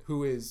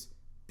 who is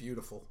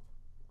beautiful,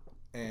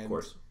 and of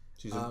course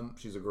she's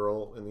a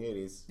girl in the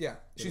 80s. Yeah,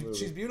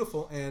 she's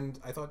beautiful, and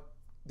I thought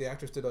the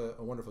actress did a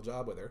wonderful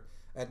job with her.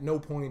 At no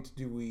point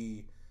do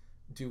we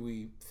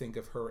think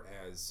of her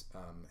as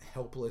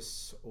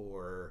helpless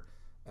or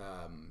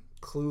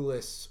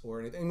clueless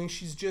or anything. I mean,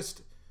 she's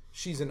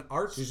an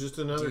art. She's just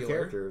another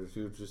character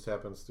who just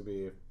happens to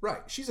be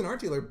right. She's an art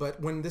dealer,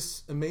 but when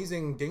this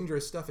amazing,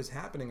 dangerous stuff is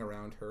happening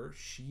around her,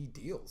 she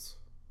deals.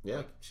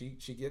 Yeah, she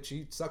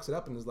sucks it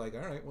up and is like,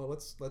 all right, well,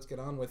 let's get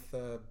on with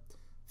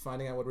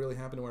finding out what really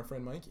happened to our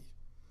friend Mikey,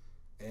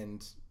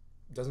 and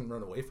doesn't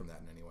run away from that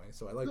in any way.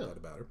 So I like that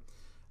about her.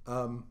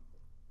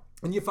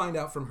 And you find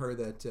out from her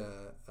that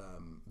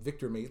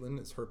Victor Maitland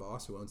is her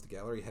boss, who owns the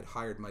gallery, had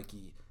hired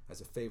Mikey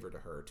as a favor to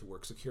her to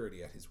work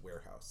security at his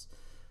warehouse.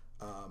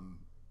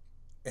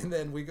 And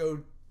then we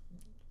go.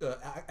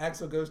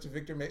 Axel goes to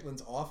Victor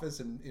Maitland's office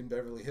in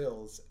Beverly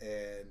Hills,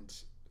 and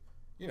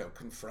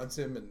confronts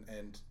him.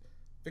 And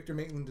Victor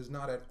Maitland does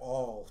not at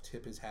all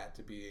tip his hat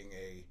to being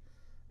a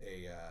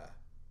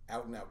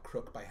out and out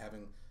crook by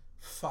having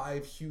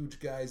 5 huge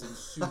guys in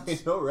suits. I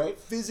know, right?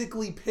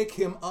 Physically pick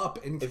him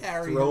up and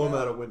carry throw him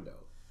out a window.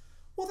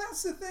 Well,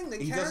 that's the thing.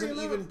 He doesn't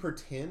even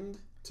pretend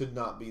to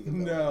not be the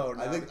villain. No,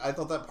 I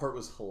thought that part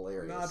was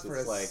hilarious. Not for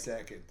a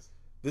second.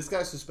 This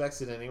guy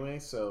suspects it anyway,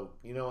 so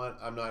you know what?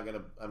 I'm not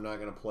gonna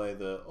play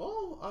the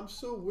I'm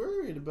so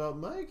worried about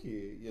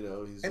Mikey. He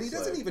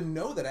doesn't even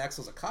know that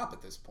Axel's a cop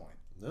at this point.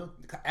 No,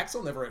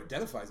 Axel never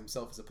identifies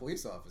himself as a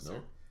police officer.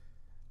 No.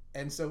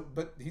 And so,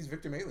 but he's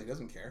Victor Maitland. He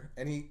doesn't care,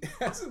 and he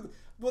hasn't.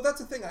 Well, that's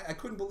the thing. I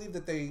couldn't believe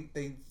that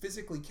they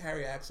physically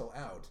carry Axel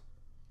out.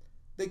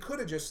 They could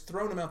have just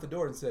thrown him out the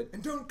door and said,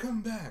 "And don't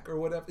come back," or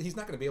whatever. He's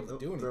not going to be able to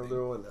do anything.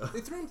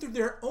 They threw him through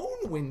their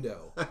own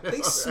window.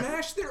 They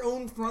smashed their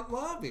own front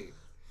lobby.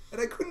 And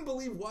I couldn't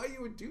believe why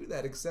you would do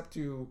that, except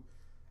to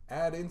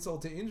add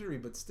insult to injury.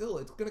 But still,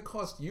 it's going to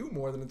cost you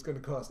more than it's going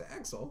to cost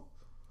Axel.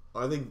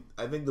 I think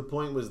the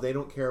point was they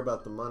don't care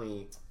about the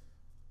money.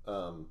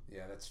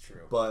 Yeah, that's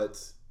true.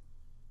 But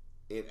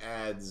it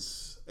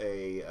adds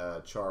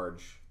a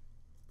charge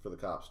for the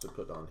cops to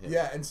put on him.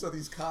 Yeah, and so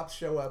these cops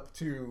show up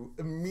to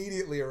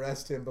immediately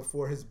arrest him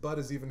before his butt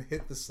has even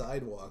hit the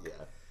sidewalk.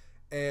 Yeah.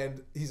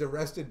 And he's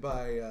arrested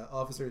by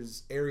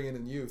officers Arian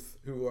and Youth,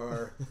 who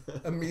are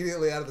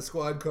immediately out of the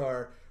squad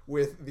car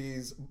with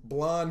these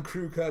blonde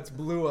crew cuts,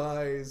 blue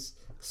eyes,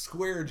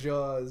 square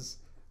jaws,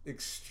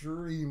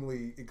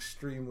 extremely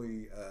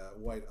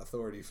white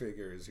authority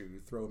figures who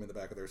throw him in the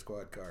back of their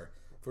squad car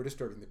for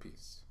disturbing the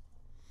peace.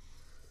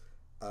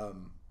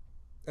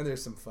 And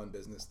there's some fun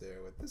business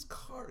there with, this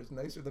car is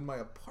nicer than my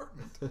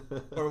apartment.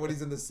 Or when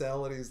he's in the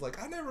cell and he's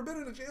like, I've never been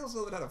in a jail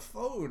cell that had a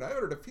phone. I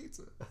ordered a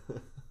pizza.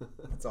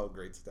 It's all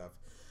great stuff.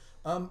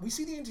 We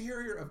see the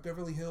interior of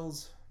Beverly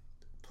Hills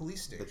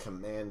Police Station. The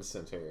command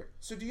center.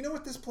 So do you know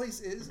what this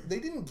place is? They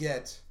didn't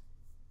get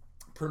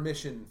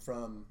permission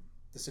from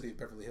the city of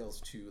Beverly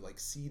Hills to like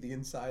see the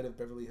inside of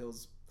Beverly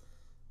Hills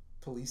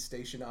Police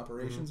Station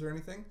operations or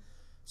anything.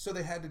 So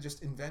they had to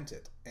just invent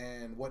it.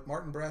 And what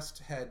Martin Brest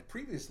had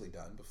previously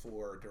done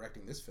before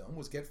directing this film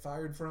was get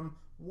fired from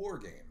War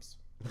Games.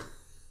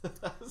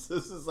 So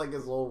this is like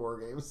his old War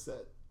Games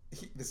set.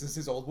 This is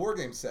his old War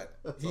Games set.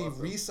 That's he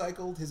awesome.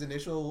 recycled his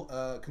initial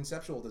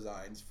conceptual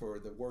designs for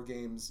the War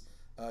Games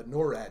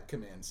NORAD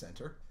command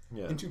center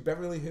into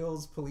Beverly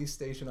Hills Police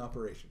Station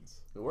operations.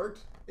 It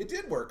worked. It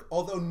did work.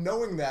 Although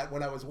knowing that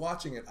when I was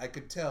watching it, I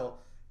could tell,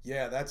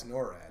 yeah, that's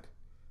NORAD.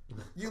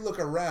 You look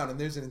around and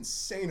there's an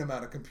insane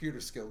amount of computer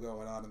skill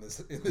going on in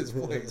this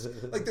place.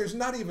 Like there's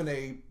not even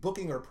a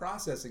booking or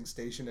processing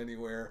station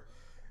anywhere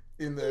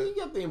in the. You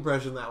get the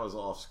impression that was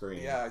off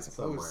screen. Yeah, I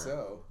suppose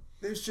so.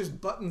 There's just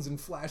buttons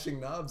and flashing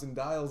knobs and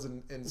dials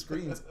and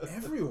screens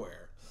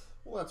everywhere.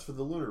 Well, that's for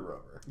the lunar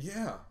rover.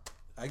 Yeah,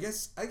 I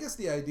guess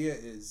the idea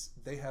is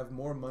they have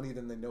more money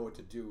than they know what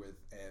to do with,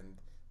 and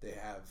they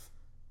have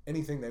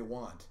anything they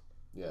want.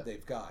 Yeah,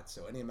 they've got,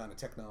 so any amount of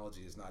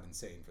technology is not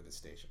insane for this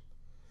station.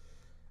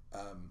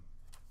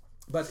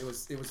 But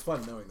it was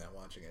fun knowing that,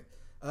 watching it.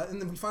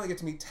 And then we finally get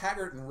to meet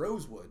Taggart and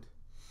Rosewood.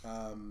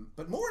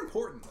 But more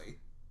importantly,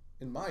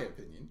 in my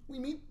opinion, we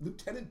meet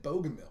Lieutenant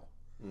Bogomil,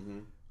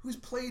 who's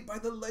played by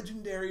the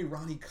legendary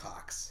Ronnie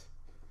Cox.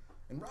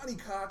 And Ronnie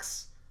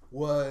Cox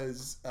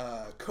was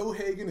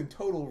Cohagen in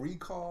Total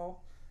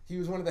Recall. He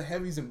was one of the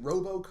heavies in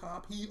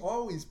RoboCop. He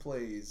always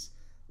plays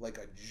like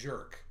a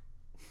jerk.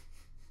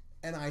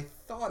 And I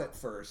thought at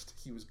first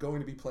he was going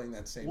to be playing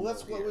that same. Well,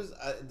 role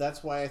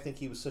that's why I think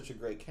he was such a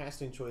great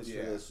casting choice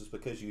for this, was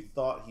because you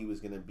thought he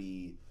was going to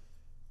be,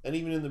 and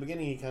even in the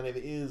beginning he kind of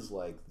is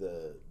like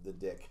the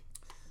dick.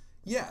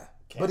 Yeah,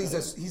 but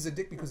he's a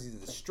dick because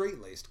he's a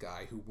straight-laced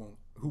guy who won't.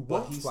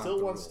 But he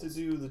still wants to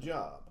do the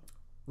job.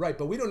 Right,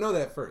 but we don't know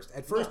that at first.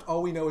 At first,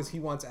 all we know is he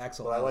wants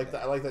Axel. But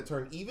I like that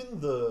turn. Even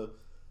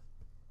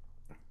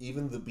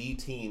the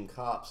B-team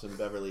cops in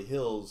Beverly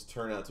Hills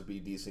turn out to be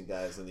decent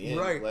guys in the end.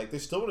 Right. Like, they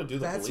still want to do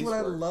the police work.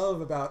 That's what I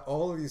love about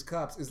all of these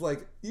cops, is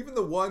like, even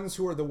the ones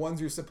who are the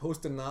ones you're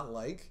supposed to not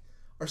like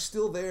are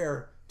still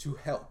there to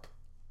help.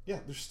 Yeah,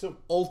 they're still...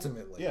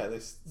 Ultimately. Yeah,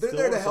 they're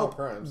there to help.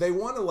 Crimes. They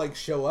want to, like,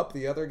 show up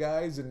the other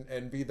guys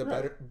and be the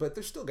better... But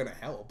they're still going to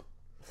help.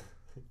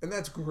 And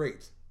that's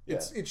great. Yeah.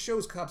 It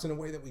shows cops in a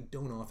way that we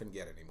don't often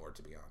get anymore,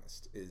 to be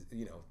honest. Is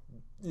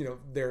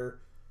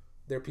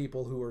they're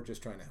people who are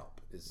just trying to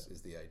help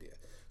is the idea.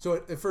 So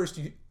at first,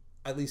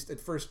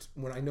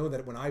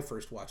 when I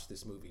first watched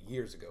this movie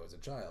years ago as a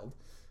child,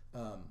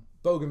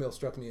 Bogomil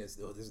struck me as,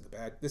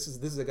 this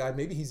is a guy,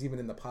 maybe he's even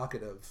in the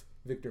pocket of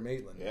Victor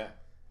Maitland. Yeah.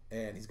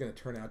 And he's going to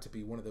turn out to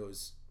be one of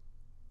those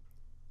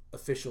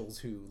officials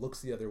who looks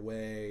the other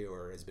way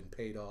or has been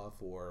paid off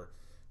or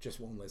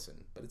just won't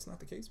listen. But it's not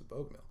the case with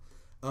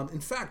Bogomil.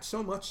 In fact,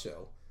 so much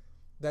so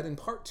that in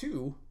part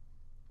 2,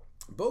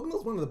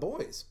 Bogomil's one of the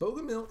boys.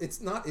 Bogomil,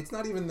 it's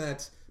not even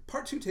that.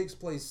 Part 2 takes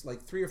place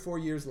like 3 or 4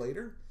 years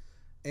later,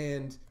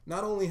 and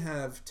not only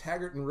have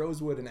Taggart and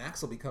Rosewood and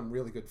Axel become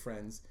really good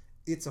friends,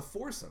 it's a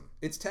foursome.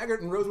 It's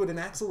Taggart and Rosewood and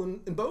Axel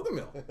and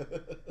Bogomil.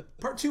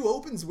 Part 2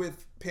 opens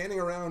with panning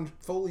around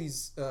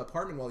Foley's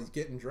apartment while he's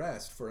getting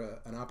dressed for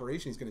an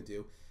operation he's going to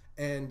do,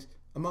 and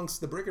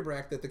amongst the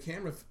bric-a-brac that the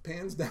camera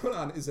pans down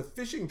on is a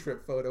fishing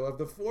trip photo of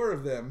the 4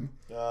 of them.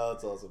 Oh,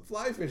 that's awesome.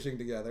 Fly fishing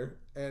together,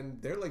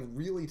 and they're like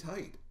really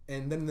tight.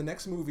 And then in the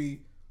next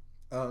movie,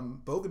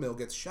 Bogomil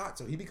gets shot,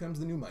 so he becomes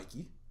the new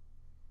Mikey.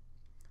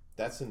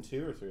 That's in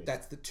 2 or 3?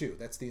 That's the 2.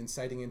 That's the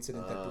inciting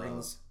incident that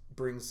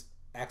brings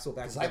Axel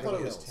back to Beverly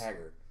Beverly Hills. I Hills. thought it was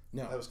Taggart.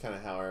 No. That was kind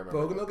of how I remember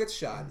Bogomil gets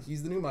shot.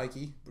 He's the new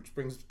Mikey, which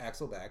brings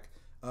Axel back.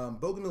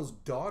 Bogomil's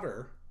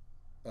daughter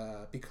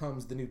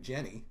becomes the new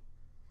Jenny.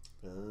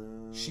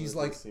 She's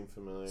like, seem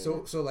familiar.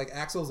 So like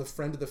Axel's a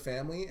friend of the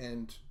family,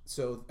 and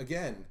so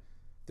again,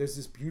 there's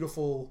this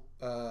beautiful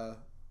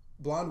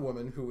blonde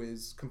woman who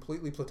is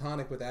completely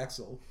platonic with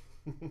Axel,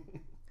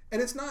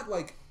 and it's not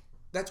like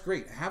that's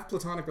great. Have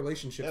platonic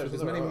relationships with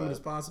as many women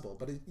as possible,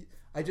 but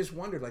I just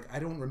wondered, like, I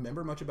don't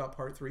remember much about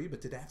part 3,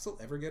 but did Axel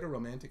ever get a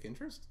romantic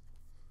interest?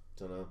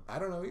 Don't know. I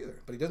don't know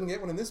either, but he doesn't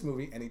get one in this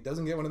movie, and he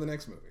doesn't get one in the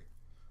next movie.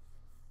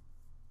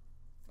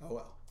 Oh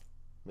well.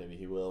 Maybe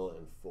he will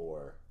in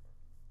 4.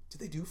 Did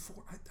they do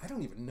 4? I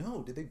don't even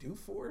know. Did they do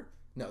 4?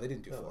 No, they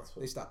didn't do 4.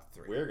 They stopped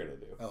at 3. We're gonna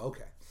do. Oh,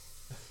 okay.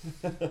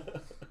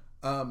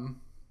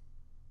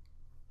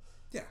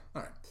 Yeah.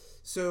 All right.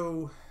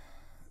 So,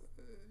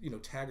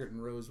 Taggart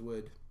and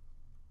Rosewood.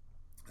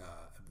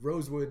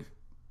 Rosewood,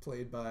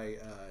 played by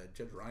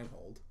Judge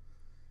Reinhold,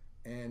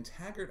 and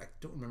Taggart. I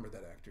don't remember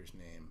that actor's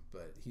name,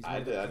 but he's.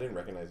 I didn't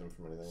recognize him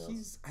from anything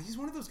else. He's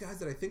one of those guys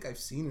that I think I've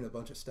seen in a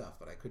bunch of stuff,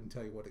 but I couldn't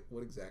tell you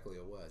what exactly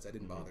it was. I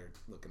didn't bother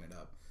looking it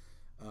up.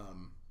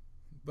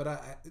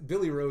 But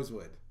Billy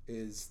Rosewood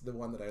is the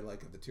one that I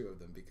like of the two of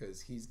them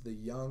because he's the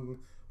young,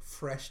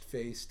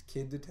 fresh-faced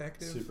kid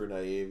detective. Super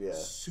naive, yeah.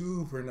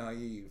 Super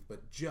naive,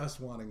 but just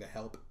wanting to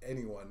help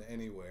anyone,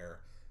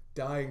 anywhere,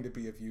 dying to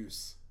be of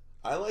use.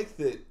 I like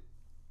that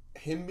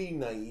him being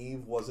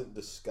naive wasn't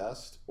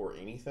discussed or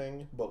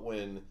anything, but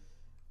when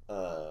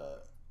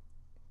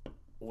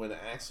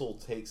Axel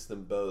takes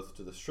them both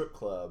to the strip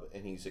club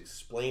and he's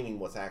explaining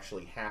what's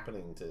actually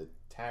happening to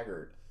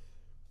Taggart,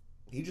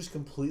 he just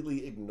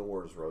completely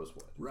ignores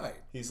Rosewood.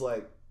 Right. He's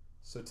like,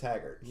 so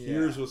Taggart,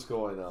 here's what's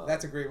going on.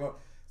 That's a great moment.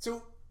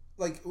 So,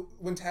 like,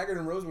 when Taggart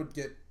and Rosewood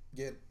get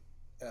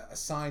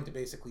assigned to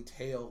basically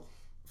tail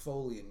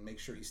Foley and make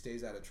sure he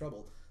stays out of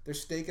trouble, they're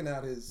staking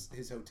out his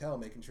hotel,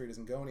 making sure he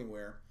doesn't go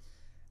anywhere.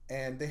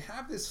 And they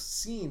have this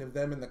scene of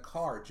them in the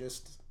car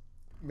just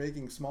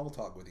making small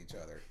talk with each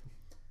other.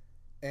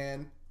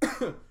 And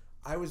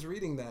I was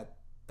reading that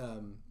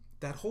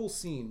whole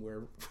scene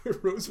where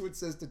Rosewood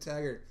says to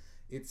Taggart,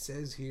 "It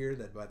says here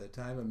that by the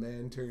time a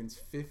man turns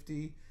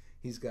 50,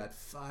 he's got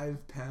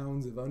 5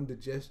 pounds of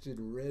undigested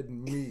red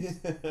meat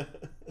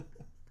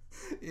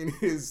in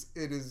his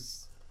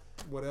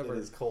whatever. In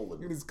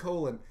his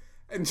colon.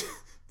 And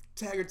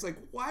Taggart's like,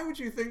 "Why would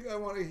you think I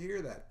want to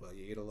hear that?" "Well,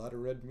 you eat a lot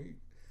of red meat."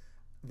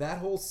 That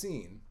whole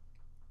scene,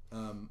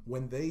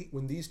 when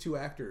these two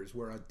actors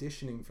were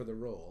auditioning for the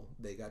role,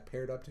 they got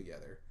paired up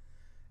together,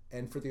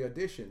 and for the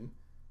audition,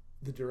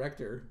 the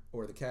director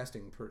or the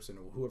casting person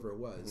or whoever it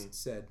was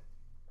said,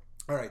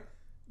 "All right,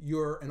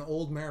 you're an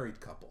old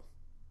married couple.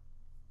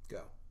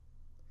 Go."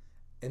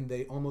 And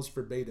they almost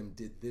verbatim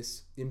did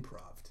this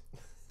improv,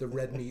 the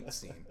red meat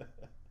scene.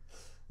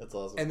 That's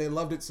awesome. And they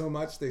loved it so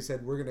much they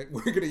said, we're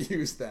gonna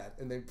use that,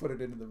 and they put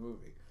it into the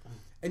movie.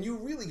 And you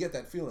really get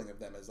that feeling of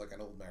them as like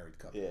an old married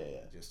couple.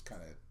 Yeah. Just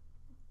kind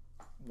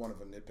of one of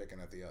them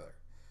nitpicking at the other.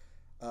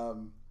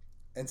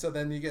 And so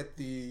then you get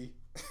the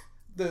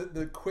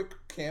quick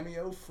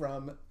cameo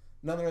from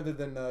none other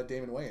than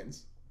Damon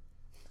Wayans.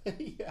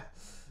 Yeah.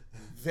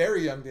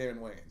 Very young Damon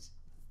Wayans.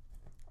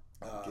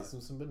 Gives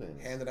him some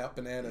bananas. Handing out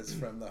bananas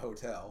from the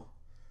hotel.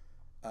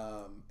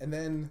 And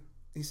then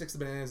he sticks the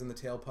bananas in the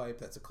tailpipe.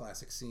 That's a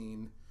classic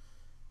scene.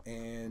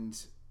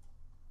 And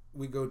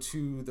we go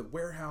to the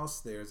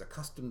warehouse. There's a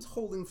customs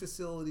holding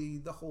facility.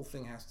 The whole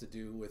thing has to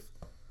do with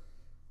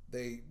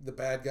the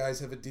bad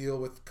guys have a deal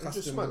with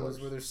customs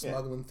where they're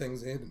smuggling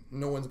things in.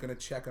 No one's going to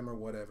check them or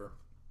whatever.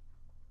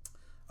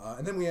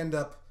 And then we end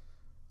up,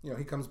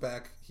 he comes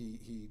back.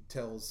 He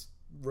tells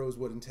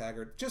Rosewood and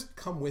Taggart, "Just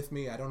come with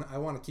me. I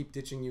want to keep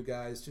ditching you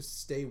guys. Just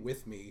stay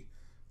with me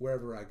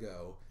wherever I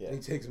go." Yeah. And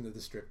he takes him to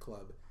the strip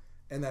club.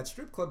 And that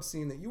strip club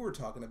scene that you were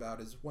talking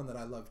about is one that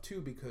I love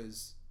too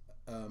because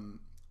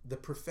the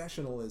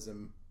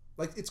professionalism,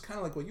 like it's kind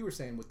of like what you were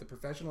saying with the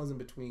professionalism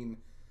between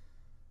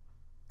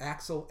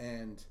Axel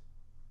and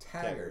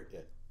Taggart. Yeah.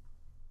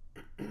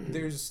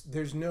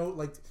 There's no,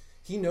 like,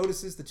 he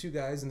notices the two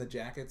guys in the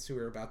jackets who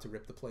are about to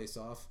rip the place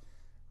off,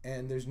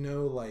 and there's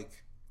no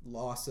like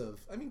loss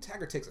of. I mean,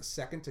 Taggart takes a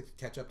second to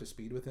catch up to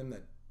speed with him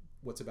that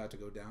what's about to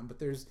go down, but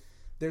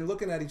they're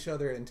looking at each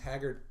other, and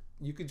Taggart,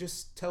 you could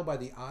just tell by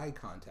the eye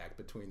contact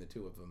between the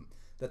two of them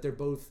that they're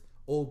both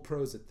old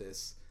pros at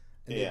this,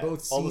 and they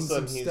both seen all of a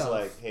sudden some he's stuff.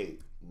 like, "Hey,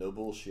 no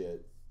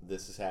bullshit.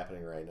 This is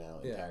happening right now."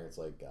 And Taggart's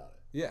like, "Got it."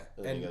 Yeah,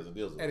 and then he goes and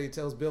deals with it. And he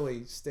tells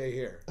Billy, "Stay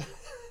here."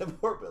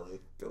 Poor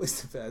Billy.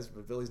 Billy's the best,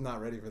 but Billy's not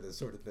ready for this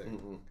sort of thing.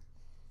 Mm-mm.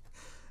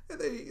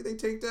 And they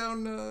take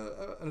down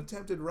an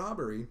attempted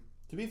robbery.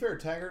 To be fair,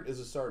 Taggart is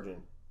a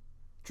sergeant.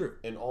 True.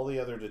 And all the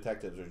other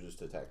detectives are just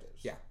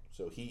detectives. Yeah.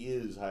 So he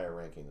is higher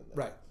ranking than them.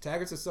 Right.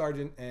 Taggart's a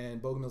sergeant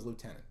and Bogomil's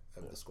lieutenant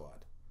of the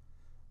squad.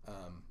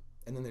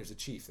 And then there's a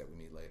chief that we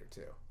meet later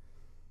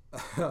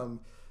too.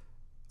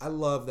 I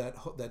love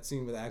that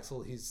scene with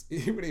Axel.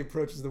 When he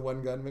approaches the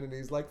one gunman and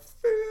he's like,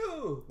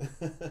 "Phil,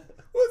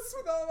 what's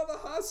with all the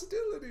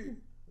hostility?"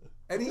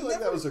 And I feel like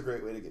that was a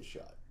great way to get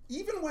shot.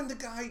 Even when the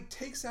guy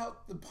takes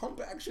out the pump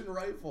action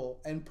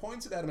rifle and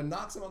points it at him and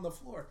knocks him on the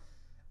floor,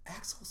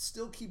 Axel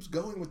still keeps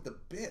going with the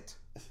bit.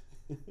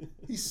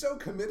 He's so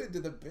committed to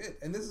the bit,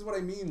 and this is what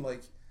I mean.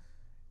 Like,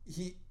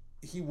 he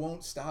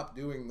won't stop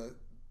doing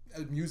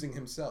amusing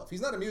himself.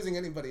 He's not amusing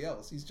anybody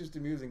else. He's just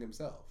amusing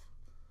himself.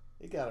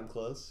 He got him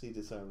close. He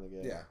disarmed the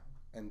guy. Yeah,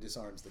 and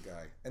disarms the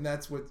guy, and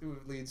that's what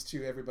leads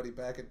to everybody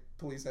back at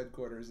police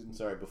headquarters. And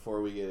sorry,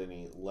 before we get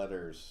any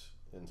letters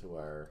into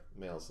our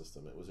mail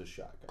system, it was a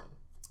shotgun.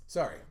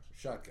 Sorry,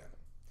 shotgun.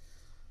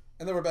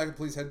 And then we're back at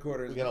police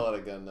headquarters. We got a lot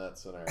of gun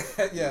nuts in our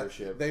yeah,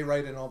 viewership. They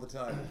write in all the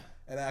time.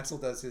 And Axel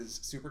does his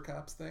super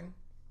cops thing.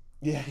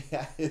 Yeah,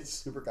 it's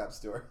Super Cop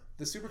story.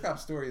 The Super Cop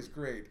story is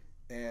great,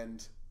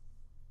 and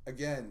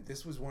again,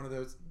 this was one of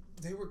those.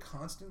 They were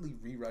constantly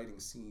rewriting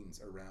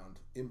scenes around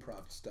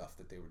improv stuff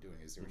that they were doing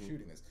as they were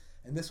shooting this,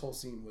 and this whole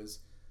scene was.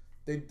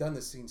 They'd done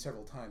this scene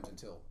several times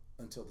until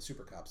the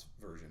Super Cops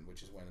version,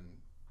 which is when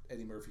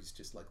Eddie Murphy's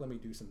just like, let me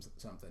do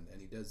something, and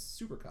he does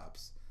Super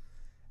Cops,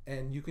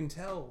 and you can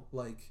tell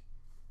like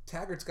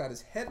Taggart's got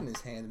his head in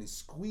his hand and he's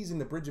squeezing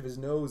the bridge of his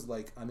nose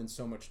like, I'm in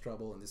so much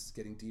trouble and this is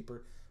getting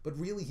deeper. But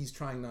really, he's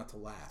trying not to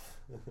laugh.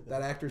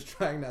 That actor's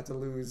trying not to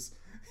lose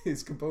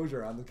his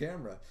composure on the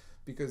camera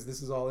because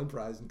this is all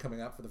improvised and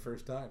coming out for the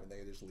first time, and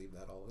they just leave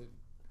that all in.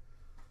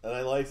 And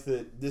I like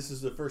that this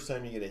is the first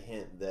time you get a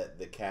hint that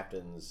the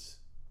captain's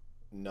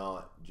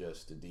not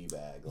just a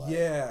D-bag. Like,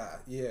 yeah.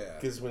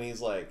 Because when he's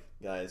like,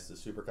 guys, the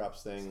Super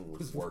Cops thing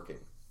was working.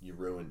 You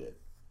ruined it.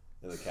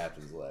 And the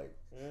captain's like...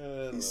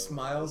 he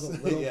smiles a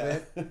little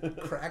bit,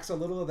 cracks a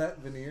little of that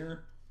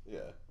veneer.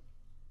 Yeah.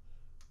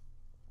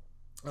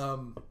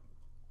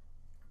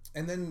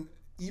 And then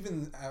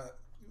even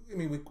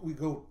we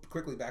go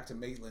quickly back to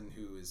Maitland,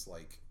 who is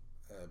like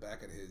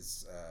back at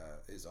his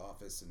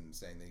office and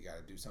saying that you got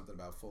to do something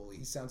about Foley.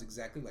 He sounds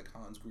exactly like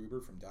Hans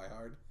Gruber from Die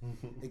Hard,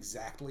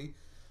 exactly.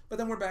 But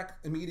then we're back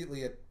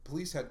immediately at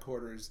police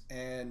headquarters,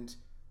 and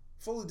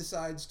Foley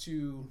decides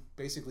to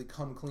basically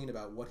come clean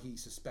about what he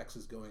suspects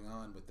is going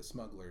on with the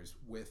smugglers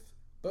with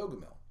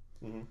Bogomil.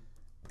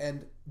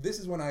 And this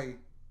is when I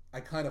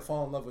kind of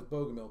fall in love with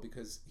Bogomil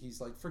because he's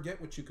like, forget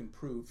what you can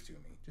prove to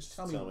me. Just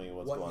tell me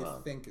what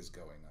you think is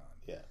going on.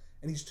 Yeah.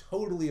 And he's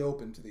totally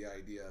open to the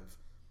idea of,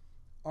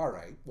 all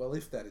right, well,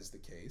 if that is the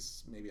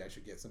case, maybe I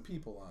should get some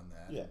people on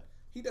that. Yeah.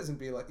 He doesn't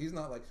be like, he's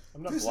not like,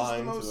 I'm not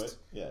blind to it.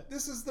 Yeah.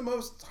 This is the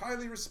most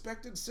highly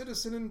respected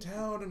citizen in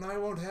town and I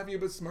won't have you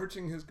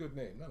besmirching his good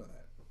name. None of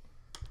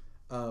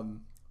that.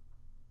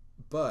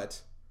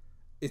 But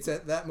it's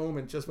at that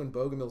moment, just when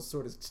Bogomil's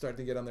sort of starting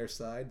to get on their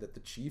side, that the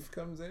chief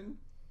comes in.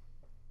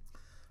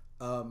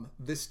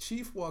 This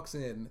chief walks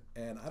in,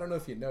 and I don't know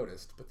if you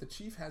noticed, but the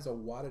chief has a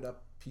wadded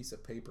up piece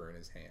of paper in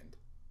his hand.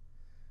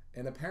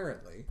 And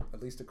apparently,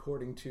 at least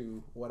according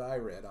to what I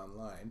read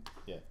online,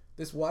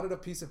 this wadded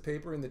up piece of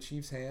paper in the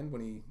chief's hand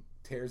when he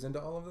tears into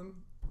all of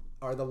them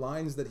are the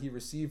lines that he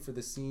received for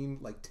the scene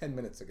like 10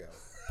 minutes ago.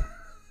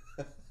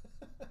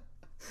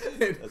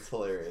 That's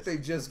hilarious. They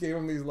just gave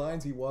him these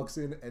lines. He walks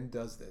in and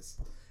does this.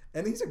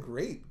 And he's a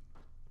great...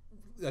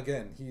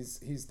 Again,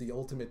 he's the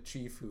ultimate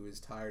chief who is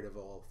tired of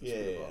all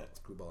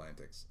screwball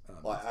antics.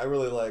 Well, I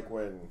really like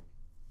when,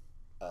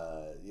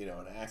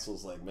 and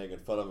Axel's like making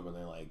fun of him, and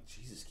they're like,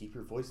 "Jesus, keep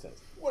your voice down."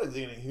 What, is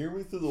he gonna hear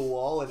me through the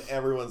wall? And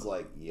everyone's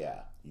like,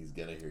 "Yeah, he's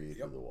gonna hear you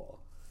through the wall."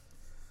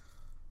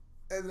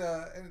 And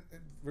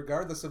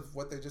regardless of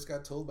what they just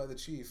got told by the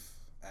chief,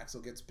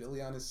 Axel gets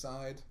Billy on his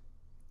side,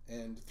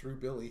 and through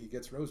Billy, he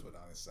gets Rosewood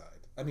on his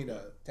side. I mean,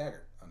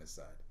 Taggart on his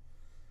side.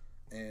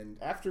 And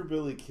after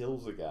Billy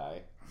kills a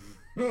guy.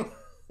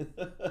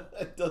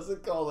 It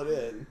doesn't call it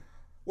in.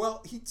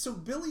 Well, so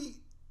Billy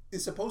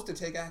is supposed to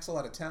take Axel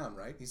out of town,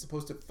 right? He's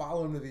supposed to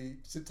follow him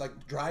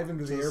drive him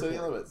to the airport. City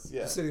limits,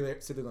 yeah.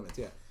 City limits,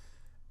 yeah.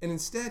 And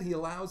instead, he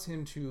allows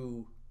him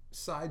to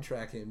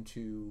sidetrack him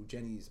to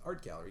Jenny's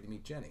art gallery to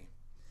meet Jenny.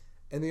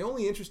 And the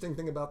only interesting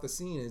thing about the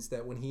scene is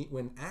that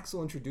when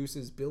Axel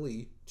introduces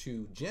Billy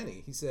to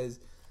Jenny, he says,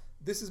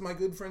 "This is my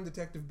good friend,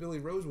 Detective Billy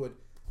Rosewood."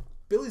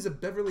 Billy's a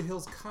Beverly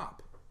Hills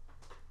cop.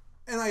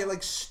 And I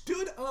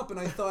stood up and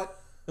I thought,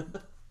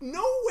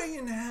 no way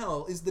in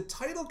hell is the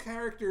title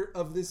character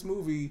of this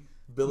movie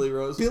Billy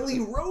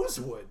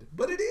Rosewood.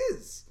 But it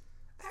is.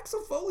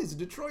 Axel Foley's a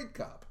Detroit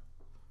cop.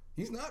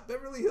 He's not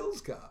Beverly Hills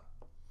cop.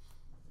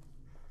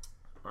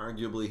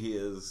 Arguably he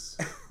is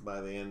by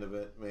the end of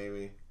it,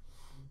 maybe.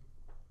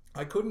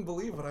 I couldn't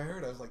believe what I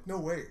heard. I was like, no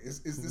way.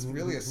 Is this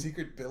really a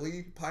secret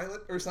Billy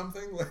pilot or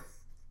something?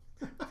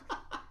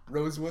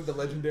 Rosewood, the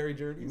legendary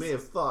journey. You may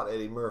have thought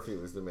Eddie Murphy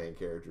was the main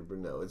character, but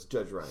no, it's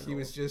Judge Reinhold. He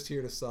was just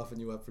here to soften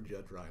you up for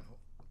Judge Reinhold.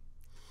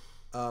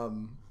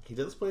 He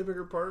does play a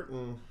bigger part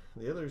in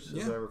the others,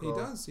 as I recall.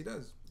 He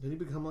does. Did he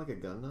become like a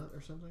gun nut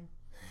or something?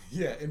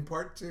 Yeah, in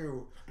part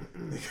 2,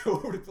 they go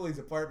over to Billy's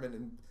apartment,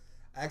 and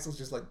Axel's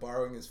just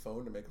borrowing his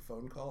phone to make a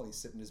phone call, and he's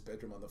sitting in his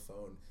bedroom on the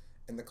phone,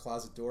 and the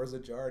closet door is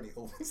ajar, and he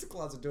opens the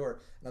closet door,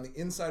 and on the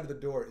inside of the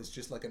door is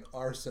just an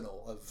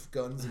arsenal of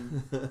guns,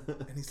 and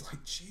he's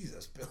like,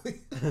 Jesus,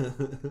 Billy.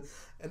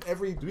 And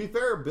to be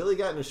fair, Billy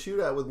got in a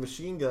shootout with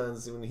machine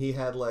guns when he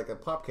had a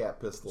pop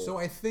cap pistol. So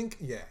I think,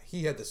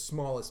 he had the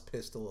smallest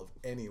pistol of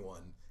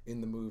anyone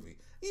in the movie.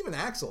 Even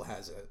Axel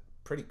has a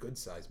pretty good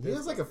sized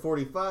pistol. He has a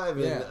 45,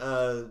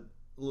 and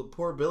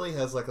poor Billy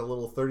has a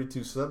little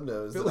 32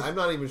 snub-nose that I'm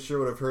not even sure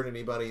would have hurt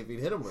anybody if he'd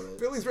hit him with it.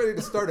 Billy's ready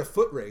to start a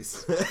foot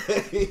race.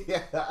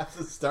 Yeah, it's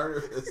a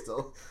starter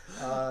pistol.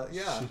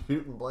 Yeah.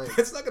 Shoot and blank.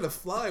 It's not going to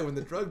fly when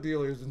the drug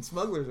dealers and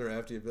smugglers are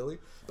after you, Billy.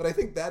 But I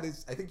think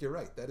you're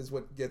right. That is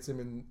what gets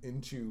him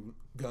into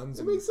guns.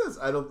 It makes sense.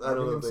 I don't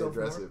know if they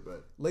address it,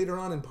 but later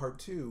on in part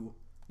 2,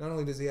 not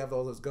only does he have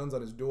all those guns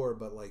on his door,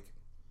 but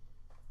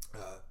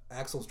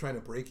Axel's trying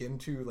to break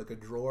into a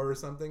drawer or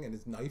something, and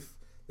his knife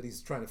that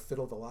he's trying to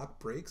fiddle the lock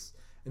breaks.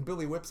 And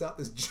Billy whips out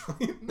this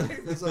giant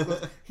knife. He's like,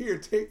 here,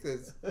 take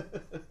this.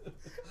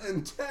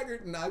 And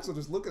Taggart and Axel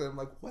just look at him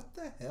like, what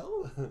the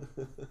hell?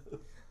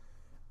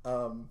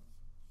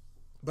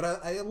 But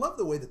I love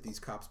the way that these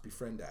cops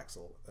befriend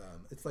Axel.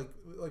 It's like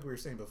we were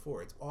saying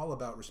before, it's all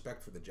about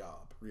respect for the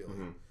job, really.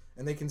 Mm-hmm.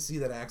 And they can see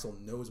that Axel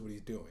knows what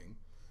he's doing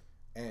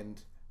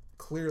and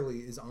clearly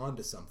is on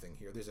to something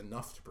here. There's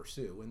enough to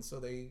pursue, and so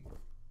they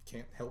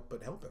can't help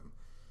but help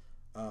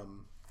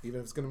him, even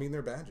if it's going to mean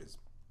their badges.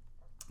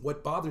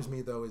 What bothers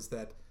me, though, is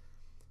that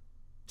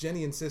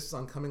Jenny insists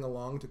on coming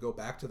along to go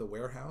back to the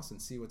warehouse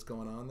and see what's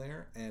going on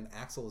there, and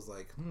Axel is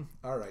like,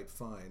 all right,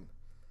 fine.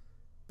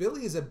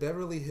 Billy is a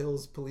Beverly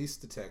Hills police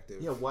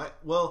detective. Yeah, why?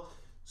 Well,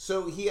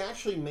 so he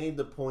actually made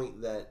the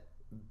point that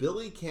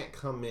Billy can't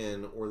come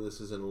in or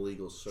this is an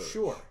illegal search.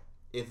 Sure.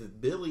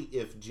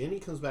 If Jenny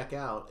comes back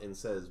out and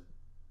says,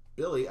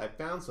 Billy, I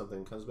found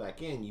something, comes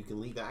back in, you can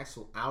leave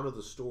Axel out of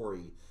the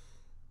story,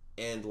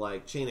 and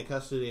like chain of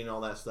custody and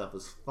all that stuff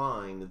is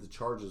fine, that the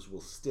charges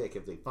will stick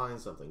if they find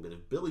something. But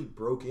if Billy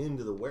broke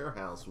into the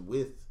warehouse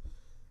with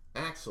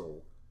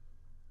Axel,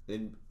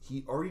 and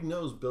he already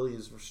knows Billy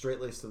is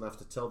straight-laced enough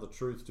to tell the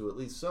truth to at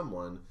least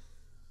someone,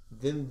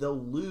 then they'll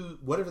lose.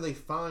 Whatever they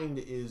find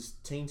is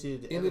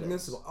tainted,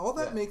 inadmissible. Evidence. All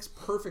that makes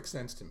perfect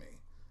sense to me.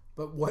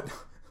 But what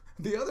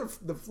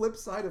the flip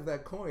side of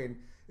that coin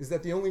is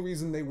that the only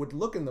reason they would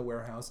look in the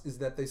warehouse is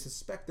that they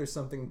suspect there's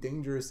something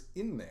dangerous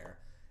in there.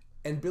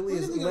 And Billy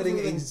is letting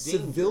a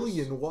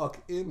civilian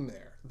walk in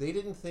there. They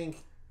didn't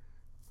think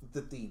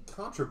that the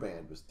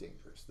contraband was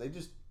dangerous. They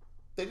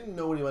didn't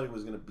know anybody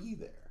was going to be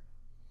there.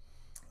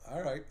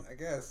 All right, I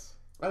guess.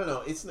 I don't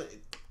know. It's not,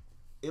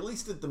 at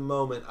least at the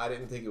moment, I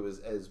didn't think it was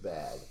as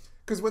bad.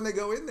 Because when they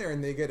go in there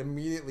and they get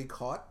immediately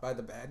caught by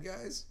the bad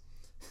guys,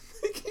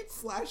 they keep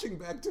flashing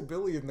back to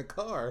Billy in the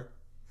car,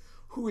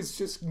 who is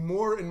just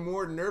more and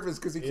more nervous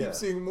because he keeps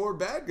seeing more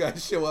bad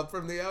guys show up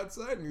from the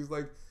outside, and he's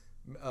like,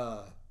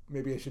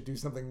 maybe I should do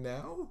something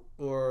now?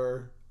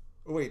 Or,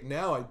 wait,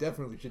 now I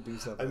definitely should do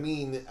something. I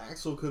mean,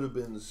 Axel could have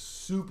been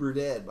super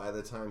dead by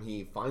the time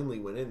he finally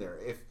went in there.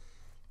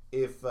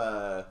 If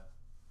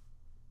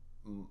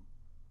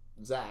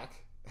Zach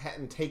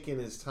hadn't taken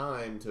his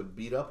time to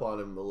beat up on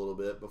him a little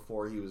bit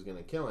before he was going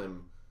to kill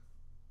him,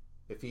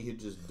 if he had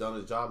just done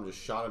his job and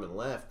just shot him and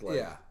left,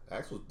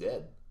 Axel's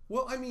dead.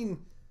 Well, I mean,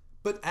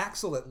 but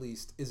Axel at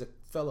least is a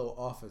fellow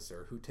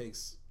officer who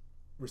takes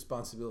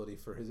responsibility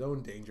for his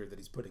own danger that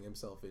he's putting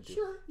himself into.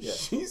 Sure. Yeah.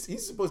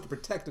 He's supposed to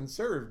protect and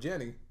serve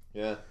Jenny.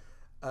 Yeah.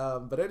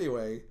 But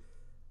anyway,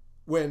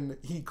 when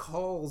he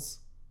calls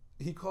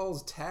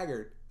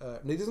Taggart. No,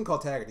 he doesn't call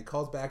Taggart. He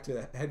calls back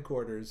to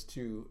headquarters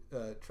to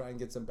try and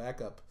get some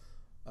backup.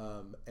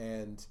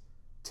 And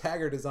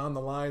Taggart is on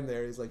the line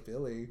there. He's like,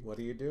 Billy, what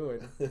are you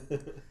doing?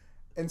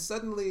 And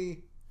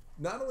suddenly,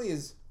 not only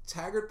is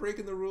Taggart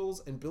breaking the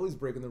rules and Billy's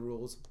breaking the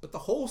rules, but the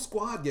whole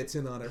squad gets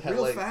in on it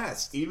real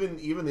fast. Even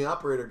the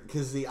operator,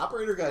 because the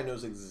operator guy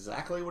knows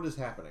exactly what is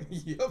happening.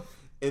 Yep.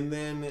 And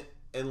then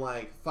in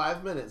like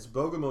 5 minutes,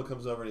 Bogomil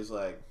comes over and he's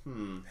like,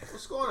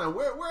 what's going on?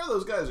 Where are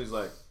those guys? He's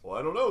like, well,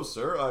 I don't know,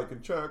 sir. I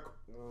can check.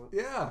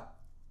 Yeah.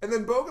 And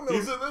then Bogomil...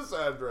 He's in this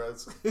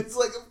address. It's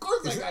like, of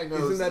course that guy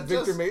knows. Isn't that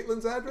Victor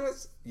Maitland's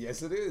address?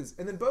 Yes, it is.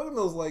 And then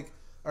Bogomil's like,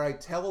 all right,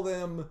 tell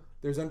them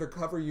there's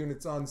undercover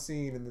units on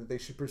scene and that they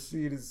should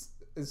proceed as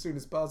soon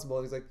as possible.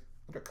 And he's like,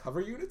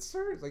 undercover units,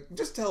 sir? He's like,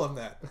 just tell him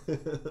that.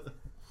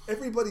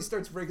 Everybody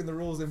starts breaking the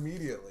rules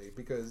immediately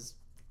because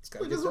it's got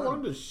to get done. He doesn't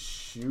want him to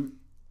shoot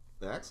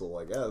Axel,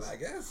 I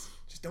guess.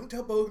 Just don't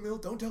tell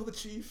Bogomil. Don't tell the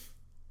chief.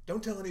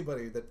 Don't tell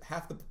anybody that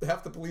half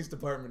the police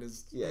department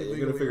is. Yeah, you're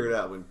gonna figure it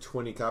out when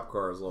 20 cop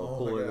cars all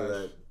pull into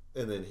that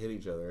and then hit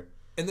each other.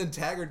 And then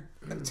Taggart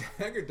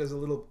does a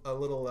little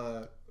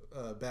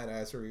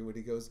badassery when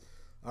he goes,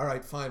 all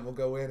right, fine, we'll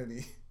go in,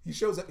 and he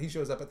shows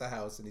up at the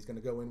house and he's gonna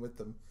go in with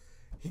them.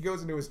 He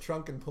goes into his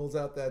trunk and pulls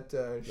out that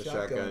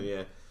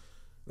shotgun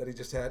that he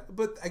just had.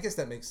 But I guess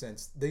that makes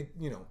sense. They,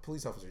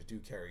 police officers do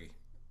carry.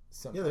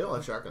 Yeah, they all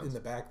have shotguns in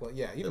the back.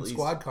 Yeah, even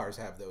squad cars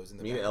have those in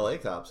the back. LA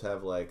cops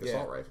have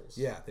assault rifles.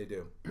 Yeah, they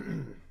do.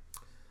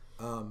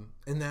 And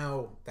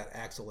now that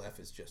Axel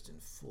F is just in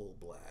full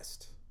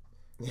blast,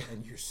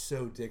 and you're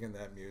so digging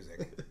that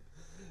music.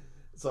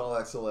 It's all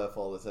Axel F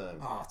all the time.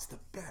 Oh, it's the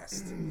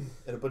best. And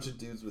a bunch of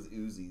dudes with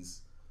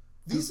Uzis.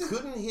 These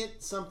couldn't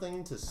hit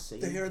something to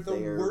save their lives. They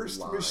are the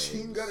worst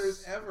machine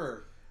gunners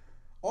ever.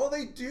 All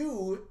they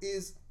do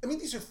is,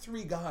 these are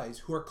three guys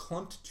who are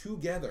clumped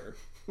together.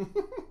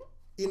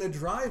 In a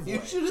driveway.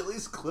 You should at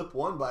least clip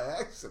one by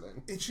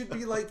accident. It should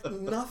be like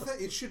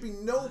nothing. It should be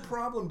no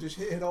problem to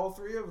hit all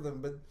three of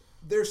them. But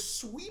they're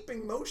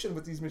sweeping motion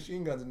with these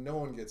machine guns, and no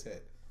one gets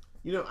hit.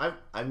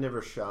 I've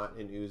never shot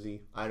an Uzi.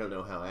 I don't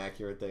know how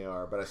accurate they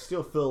are, but I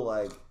still feel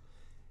like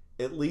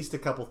at least a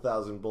couple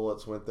thousand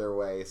bullets went their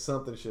way.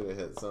 Something should have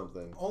hit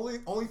something.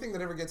 Only thing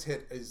that ever gets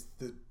hit is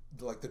the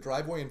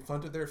driveway in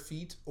front of their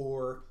feet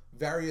or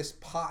various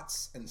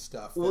pots and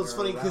stuff. Well, it's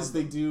funny because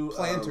they do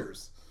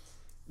planters.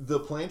 The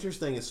planters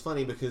thing is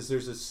funny because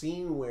there's a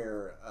scene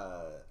where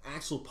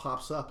Axel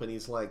pops up and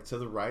he's like to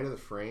the right of the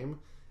frame,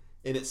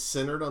 and it's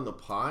centered on the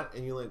pot,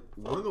 and you're like,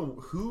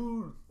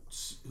 whose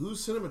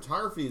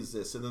cinematography is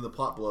this? And then the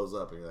pot blows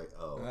up, and you're like,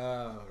 oh.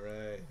 Oh,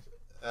 right.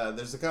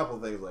 There's a couple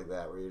of things like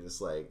that where you're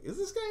just like, is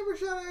this guy ever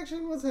shot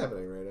action? What's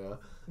happening right now?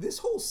 This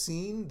whole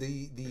scene,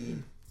 the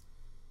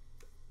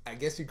I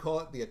guess you'd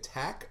call it the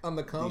attack on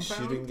the compound. The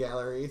shooting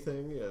gallery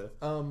thing, yeah.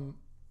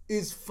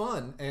 Is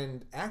fun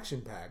and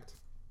action-packed,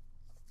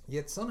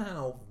 yet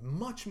somehow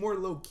much more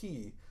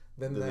low-key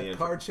than that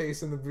car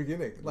chase in the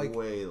beginning. Like,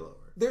 way lower.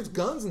 There's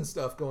guns and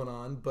stuff going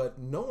on, but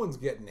no one's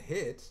getting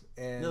hit.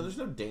 And no, there's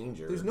no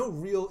danger. There's no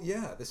real...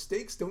 Yeah, the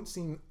stakes don't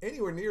seem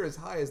anywhere near as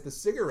high as the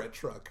cigarette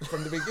truck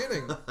from the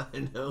beginning.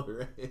 I know,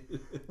 right?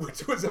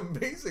 Which was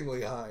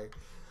amazingly high.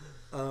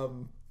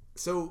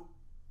 So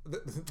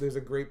there's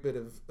a great bit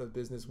of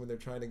business when they're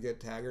trying to get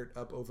Taggart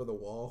up over the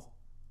wall.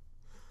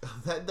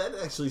 That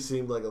actually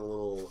seemed like a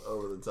little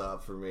over the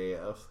top for me.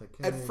 I was like,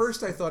 at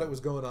first I thought it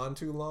was going on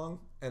too long,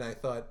 and I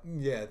thought,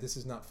 yeah, this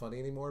is not funny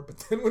anymore. But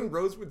then when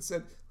Rosewood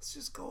said, let's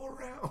just go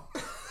around,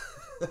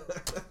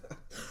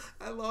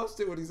 I lost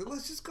it when he said,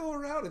 let's just go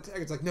around. And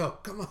Taggart's like, no,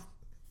 come on.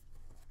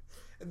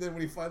 And then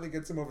when he finally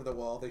gets him over the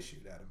wall, they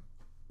shoot at him.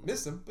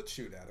 Miss him, but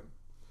shoot at him.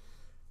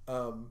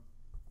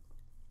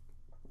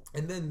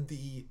 And then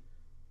the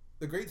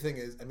great thing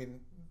is, I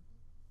mean,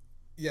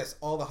 yes,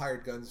 all the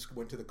hired guns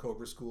went to the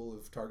Cobra School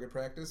of target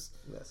practice.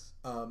 Yes.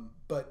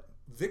 But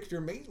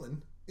Victor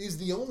Maitland is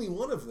the only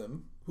one of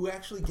them who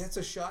actually gets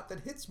a shot that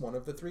hits one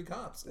of the three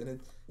cops. And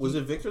was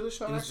it Victor that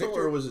shot Axel,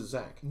 or was it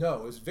Zach? No,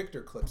 it was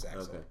Victor clips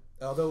Axel. Okay.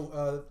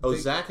 Although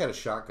Zach had a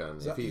shotgun.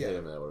 If he hit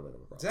him, that would have been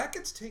a problem. Zach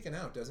gets taken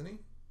out, doesn't he?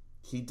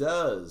 He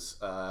does.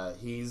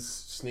 He's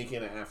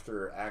sneaking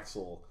after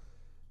Axel,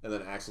 and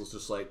then Axel's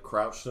just like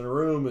crouched in a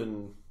room,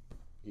 and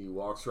he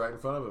walks right in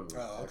front of him.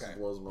 Oh, okay.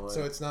 Axel blows him away.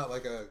 So it's not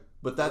like a...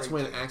 But that's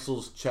when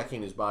Axel's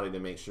checking his body to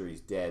make sure he's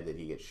dead that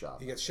he gets shot.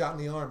 He gets shot in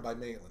the arm by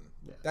Maitland.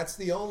 Yeah. That's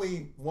the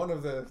only one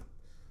of the...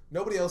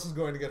 Nobody else is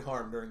going to get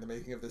harmed during the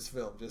making of this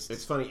film.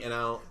 It's funny, and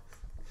I'm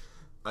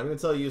going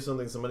to tell you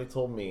something somebody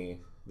told me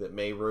that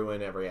may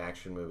ruin every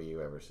action movie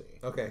you ever see.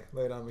 Okay,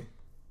 lay it on me.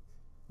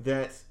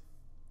 That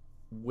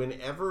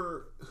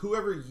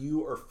whoever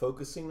you are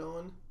focusing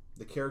on,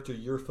 the character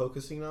you're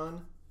focusing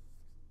on,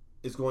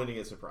 is going to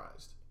get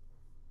surprised.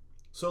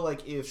 So,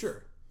 like, if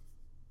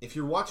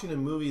you're watching a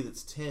movie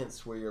that's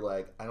tense, where you're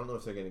like, I don't know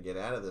if they're going to get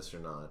out of this or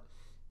not.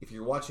 If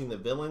you're watching the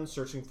villain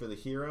searching for the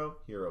hero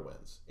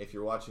wins. If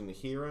you're watching the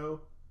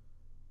hero,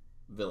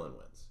 villain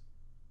wins.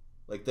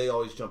 Like, they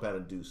always jump out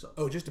and do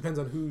something. Oh, it just depends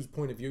on whose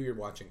point of view you're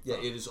watching from. Yeah,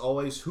 it is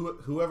always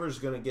whoever's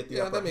going to get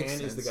the upper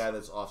hand is the guy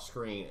that's off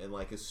screen. And,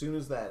 like, as soon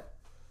as that...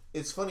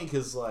 It's funny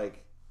because,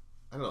 like,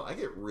 I don't know, I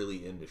get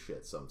really into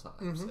shit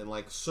sometimes. And,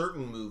 like,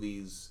 certain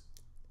movies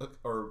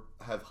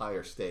have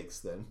higher stakes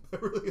than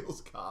Beverly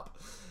Hills Cop.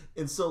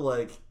 And so,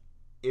 like,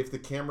 if the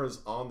camera's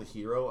on the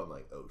hero, I'm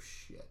like, oh,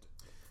 shit.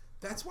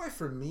 That's why,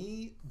 for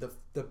me, the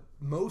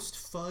most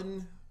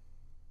fun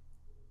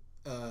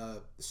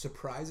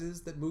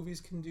surprises that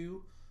movies can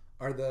do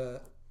are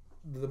the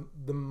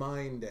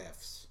mind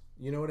Fs.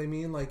 You know what I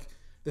mean? Like,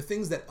 the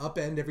things that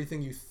upend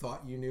everything you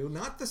thought you knew.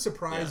 Not the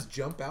surprise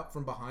jump out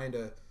from behind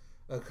a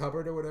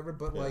cupboard or whatever,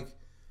 but, like,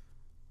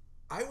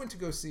 I went to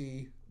go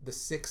see The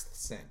Sixth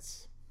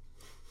Sense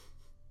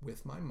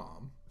with my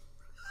mom.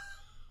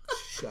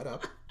 Shut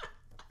up.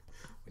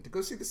 Went to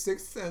go see The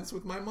Sixth Sense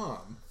with my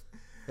mom.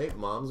 Hey,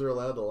 moms are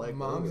allowed to like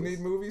moms movies.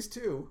 need movies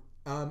too.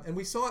 And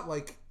we saw it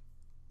like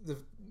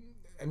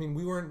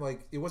we weren't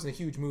like, it wasn't a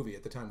huge movie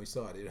at the time we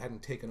saw it. It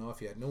hadn't taken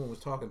off yet. No one was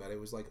talking about it. It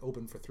was like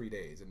open for 3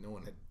 days and no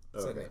one had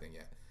said anything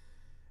yet.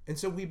 And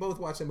so we both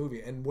watched that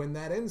movie. And when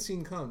that end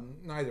scene come,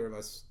 neither of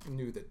us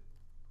knew that.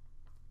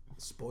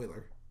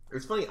 Spoiler.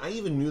 It's funny. I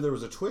even knew there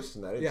was a twist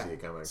in that. I didn't see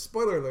it coming.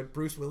 Spoiler alert: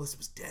 Bruce Willis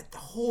was dead the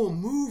whole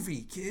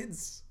movie,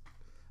 kids.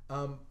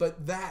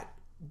 But that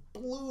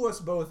blew us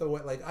both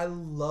away. Like, I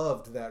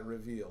loved that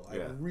reveal. I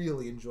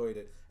really enjoyed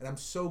it, and I'm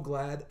so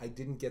glad I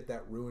didn't get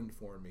that ruined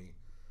for me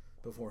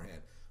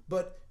beforehand.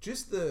 But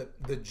just the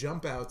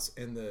jump outs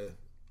and the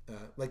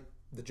like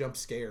the jump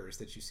scares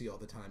that you see all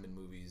the time in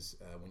movies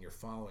when you're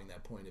following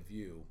that point of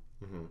view.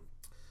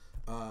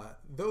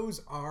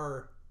 Those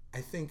are, I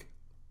think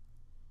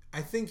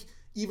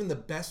even the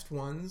best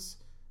ones,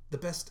 the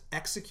best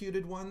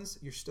executed ones,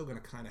 you're still going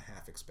to kind of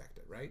half expect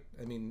it, right?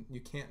 I mean,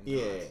 you can't not.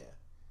 Yeah.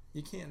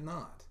 You can't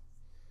not.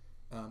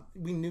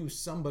 We knew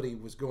somebody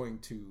was going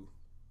to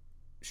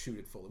shoot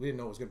it fully. We didn't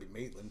know it was going to be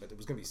Maitland, but it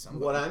was going to be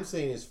somebody. What I'm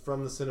saying is,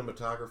 from the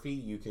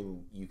cinematography, you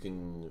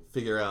can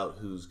figure out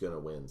who's going to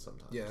win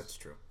sometimes. Yeah, that's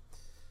true.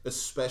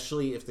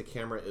 Especially if the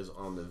camera is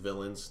on the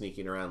villain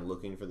sneaking around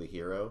looking for the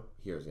hero.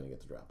 Hero's going to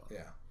get the drop on.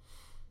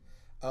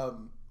 Yeah.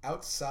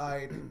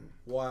 Outside,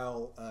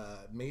 while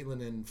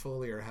Maitland and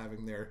Foley are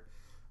having their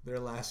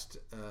last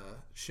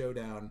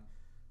showdown,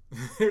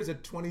 there's a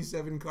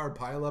 27-car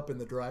pileup in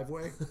the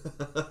driveway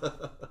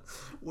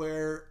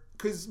where,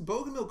 because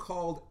Bogomil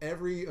called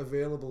every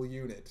available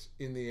unit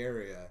in the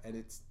area, and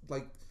it's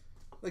like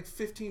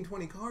 15,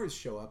 20 cars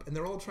show up, and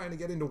they're all trying to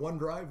get into one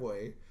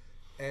driveway,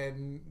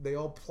 and they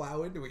all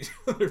plow into each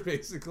other,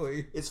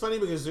 basically. It's funny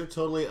because they're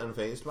totally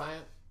unfazed by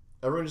it.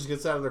 Everyone just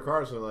gets out of their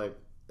cars and they're like,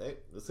 hey,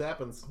 this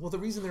happens. Well, the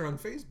reason they're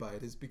unfazed by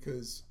it is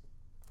because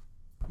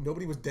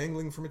nobody was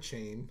dangling from a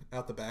chain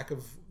out the back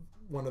of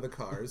one of the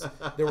cars.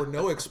 There were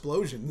no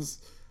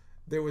explosions.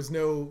 There was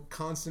no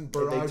constant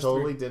barrage. They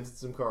totally dented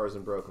some cars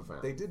and broke a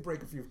fountain. They did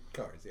break a few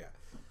cars, yeah.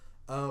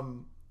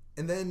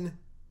 And then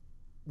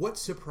what did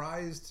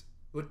surprise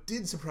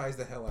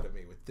the hell out of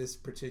me with this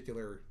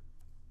particular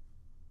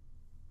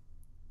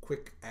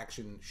quick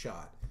action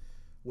shot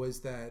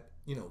was that,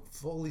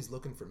 Foley's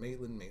looking for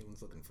Maitland,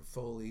 Maitland's looking for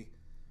Foley,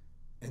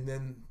 and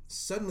then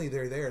suddenly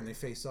they're there and they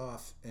face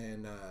off,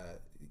 and,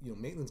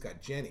 Maitland's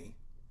got Jenny.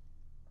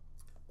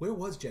 Where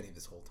was Jenny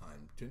this whole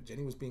time?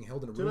 Jenny was being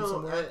held in a room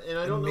somewhere.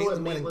 I don't know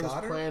what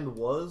Maitland's plan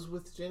was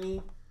with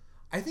Jenny.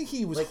 I think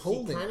he was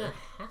holding her. He kind of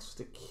has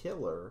to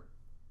kill her.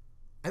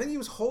 I think he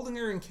was holding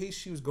her in case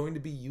she was going to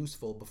be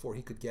useful before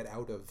he could get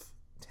out of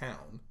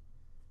town.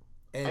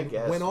 And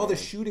when all the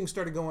shooting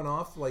started going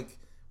off, like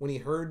when he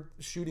heard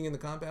shooting in the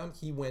compound,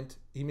 he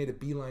made a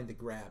beeline to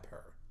grab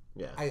her.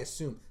 Yeah. I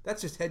assume.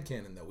 That's just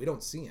headcanon, though. We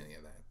don't see any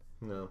of that.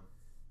 No.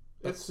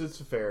 It's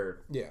a fair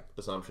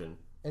assumption.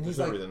 And he's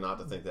no reason not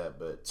to think that,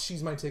 but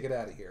she's my ticket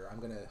out of here. I'm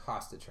going to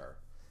hostage her.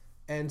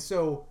 And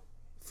so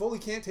Foley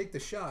can't take the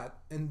shot,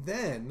 and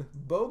then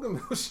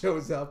Bogomil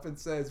shows up and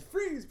says,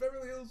 "Freeze,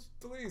 Beverly Hills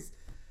Police."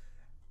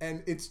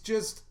 And it's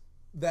just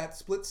that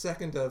split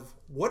second of,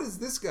 what is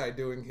this guy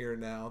doing here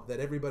now, that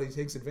everybody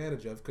takes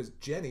advantage of? Because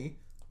Jenny,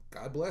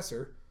 God bless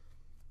her,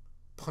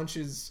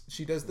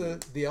 she does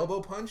the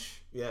elbow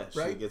punch. Yeah,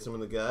 she gets him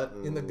in the gut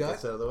and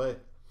gets out of the way.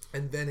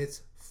 And then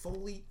it's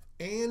Foley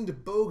and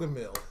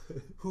Bogomil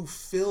who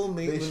fill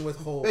Maitland with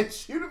holes. They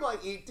shoot him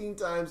like 18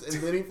 times,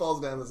 and then he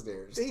falls down the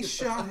stairs. They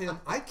shot him.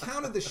 I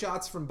counted the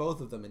shots from both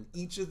of them, and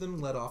each of them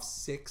let off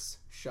 6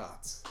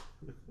 shots.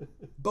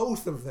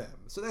 Both of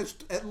them. So that's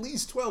at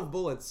least 12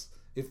 bullets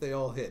if they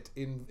all hit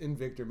in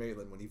Victor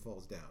Maitland when he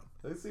falls down.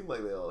 They seem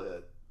like they all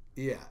hit.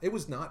 Yeah, they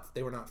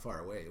were not far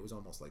away. It was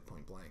almost like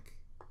point blank.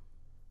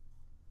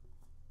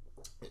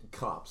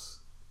 Cops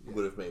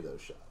would have made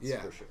those shots,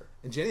 for sure.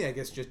 And Jenny, I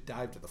guess, just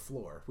dived to the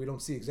floor. We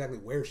don't see exactly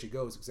where she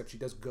goes, except she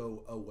does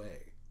go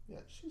away.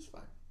 Yeah, she's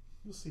fine.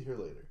 You'll see her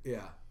later.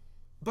 Yeah.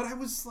 But I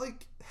was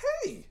like,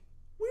 hey,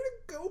 way to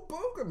go,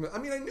 Bogomil. I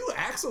mean, I knew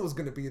Axel was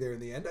going to be there in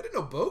the end. I didn't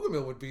know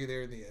Bogomil would be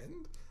there in the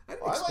end. I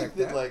didn't expect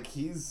that. Like,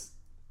 he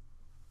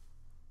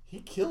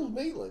killed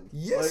Maitland.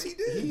 Yes, he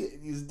did.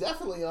 He's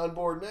definitely on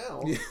board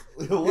now. Yeah.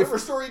 Whatever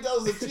story he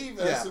tells the chief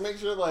has to make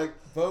sure, like,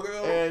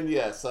 Bogomil. And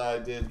yes, I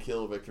did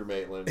kill Victor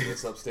Maitland,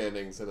 this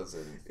upstanding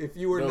citizen. If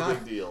you were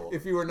big deal.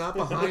 If you were not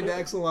behind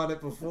Axel on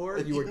it before,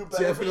 you were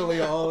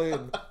definitely all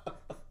in.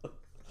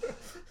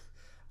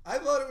 I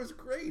thought it was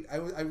great. I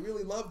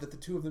really loved that the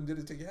two of them did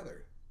it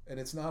together. And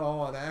it's not all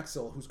on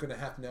Axel, who's going to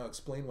have to now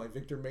explain why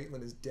Victor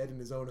Maitland is dead in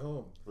his own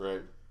home.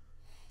 Right.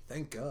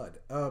 Thank God.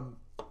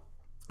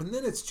 And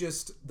then it's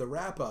just the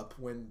wrap-up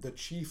when the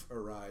chief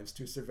arrives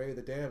to survey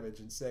the damage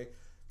and say,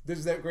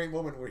 there's that great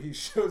moment where he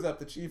shows up,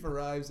 the chief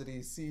arrives, and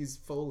he sees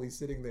Foley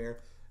sitting there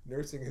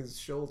nursing his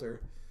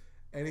shoulder.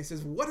 And he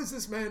says, "What is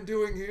this man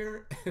doing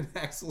here?" And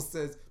Axel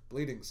says,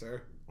 "Bleeding,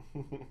 sir."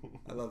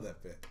 I love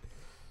that bit.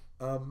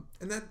 And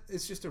that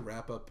it's just a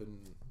wrap-up,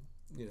 and,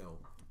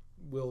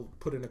 we'll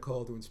put in a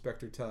call to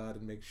Inspector Todd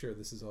and make sure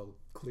this is all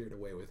cleared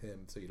away with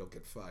him so you don't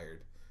get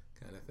fired,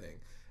 kind of thing.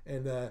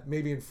 And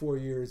maybe in 4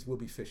 years, we'll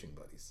be fishing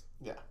buddies.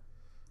 Yeah.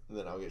 And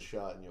then I'll get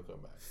shot and you'll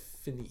come back.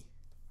 Fini.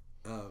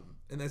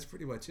 And that's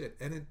pretty much it.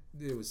 And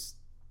it was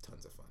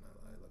tons of fun.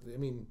 I loved it. I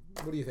mean,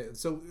 what do you think?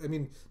 So, I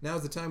mean,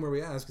 now's the time where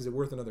we ask, is it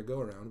worth another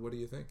go-around? What do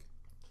you think?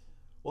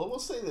 Well, we'll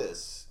say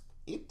this.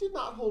 It did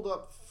not hold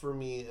up for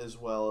me as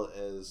well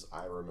as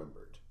I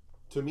remembered.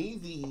 To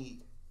me,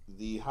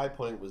 the high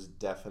point was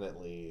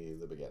definitely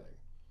the beginning.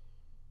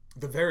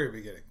 The very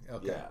beginning.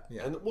 Okay.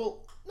 Yeah. And,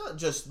 well, not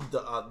just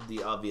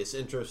the obvious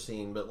intro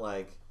scene, but,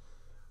 like,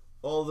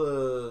 all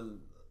the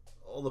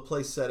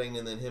place setting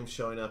and then him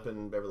showing up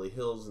in Beverly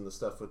Hills and the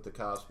stuff with the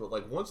cops. But,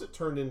 like, once it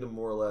turned into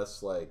more or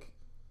less, like,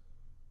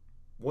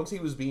 once he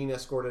was being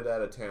escorted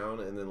out of town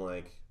and then,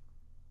 like,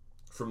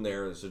 from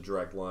there is a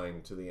direct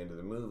line to the end of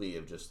the movie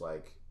of just,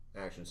 like,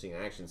 action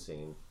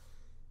scene.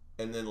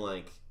 And then,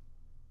 like,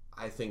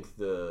 I think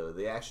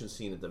the action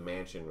scene at the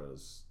mansion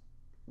was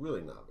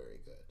really not very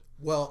good.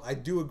 Well, I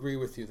do agree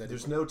with you that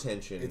there's no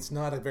tension. It's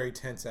not a very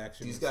tense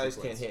action. These guys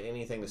can't hit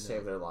anything to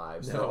save their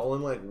lives. No. They're all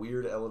in, like,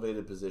 weird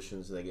elevated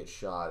positions and they get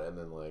shot and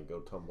then, like,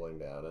 go tumbling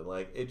down. And,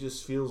 like, it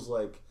just feels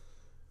like,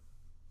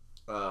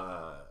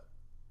 I'll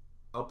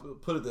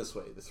put it this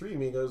way. The Three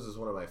Amigos is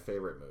one of my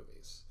favorite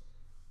movies.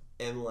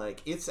 And,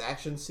 like, its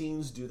action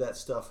scenes do that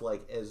stuff,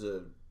 like, as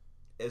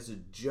a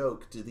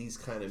joke to these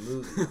kind of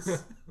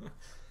movies.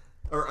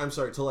 Or, I'm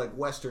sorry, to, like,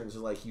 westerns,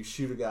 and, like, you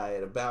shoot a guy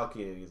at a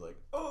balcony, and he's like,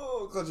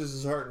 oh, clutches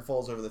his heart and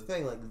falls over the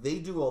thing. Like, they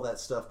do all that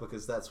stuff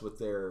because that's what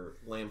they're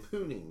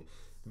lampooning.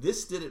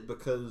 This did it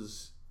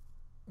because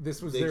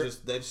this was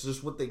that's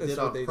just what they did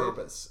on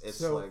purpose. It's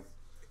so, like...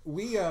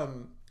 We,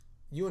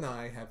 you and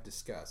I have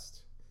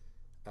discussed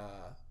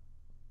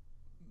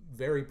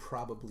very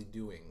probably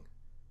doing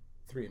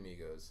Three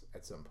Amigos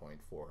at some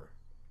point for.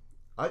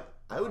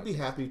 I would be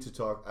happy to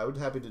talk. I would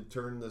happy to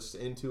turn this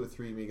into a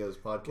Three Amigos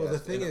podcast. Well, the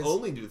thing is,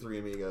 only do Three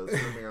Amigos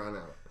from here on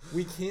out.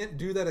 We can't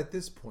do that at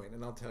this point,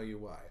 and I'll tell you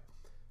why.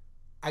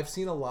 I've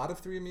seen a lot of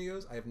Three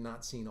Amigos. I have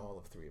not seen all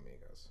of Three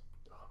Amigos.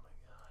 Oh my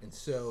god! And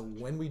so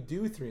when we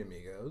do Three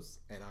Amigos,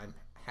 and I'm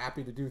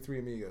happy to do Three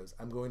Amigos,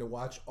 I'm going to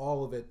watch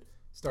all of it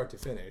start to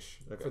finish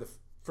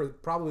for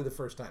probably the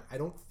first time. I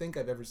don't think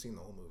I've ever seen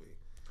the whole movie.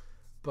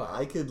 But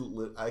I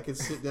could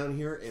sit down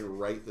here and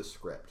write the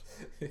script.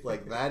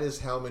 Like, that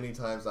is how many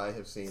times I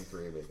have seen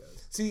Three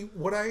Amigos. See,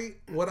 what I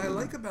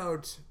like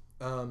about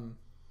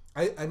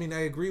I mean,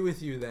 I agree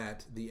with you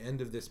that the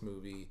end of this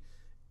movie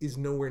is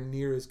nowhere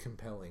near as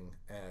compelling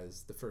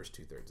as the first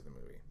 2/3 of the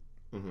movie.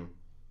 Mm-hmm.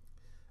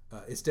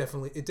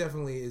 It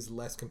definitely is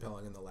less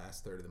compelling in the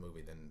last third of the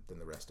movie than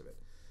the rest of it.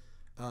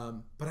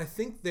 But I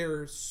think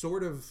they're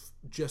sort of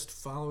just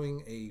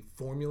following a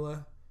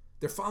formula.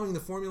 They're following the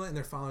formula, and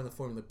they're following the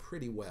formula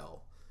pretty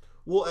well.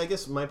 Well, I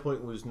guess my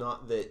point was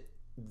not that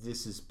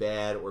this is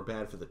bad or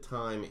bad for the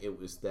time. It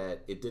was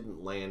that it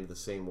didn't land the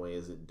same way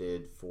as it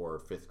did for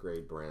fifth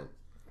grade Brent.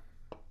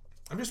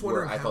 I'm just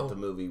wondering I thought the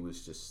movie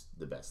was just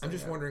the best. I'm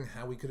just wondering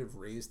how we could have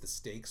raised the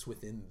stakes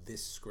within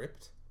this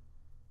script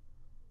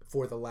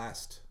for the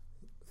last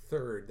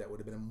third that would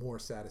have been a more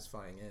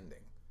satisfying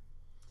ending.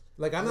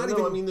 Like, I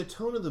mean, the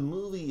tone of the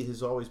movie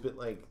has always been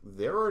like,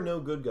 there are no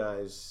good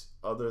guys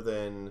other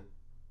than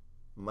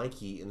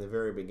Mikey in the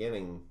very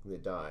beginning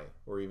that die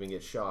or even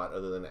get shot,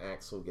 other than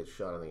Axel gets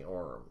shot in the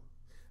arm.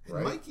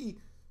 Right? And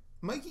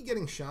Mikey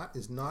getting shot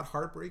is not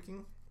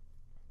heartbreaking,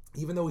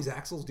 even though he's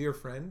Axel's dear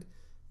friend,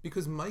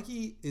 because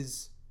Mikey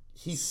is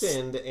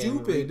sinned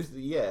stupid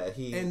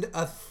and and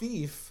a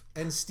thief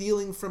and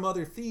stealing from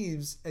other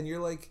thieves, and you're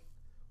like,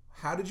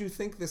 how did you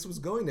think this was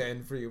going to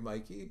end for you,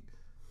 Mikey?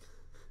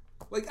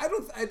 Like,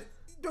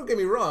 don't get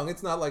me wrong,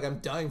 it's not like I'm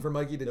dying for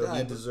Mikey to die.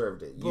 He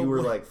deserved it. You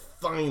were like,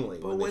 finally.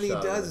 But when he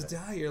does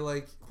die, you're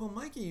like, well,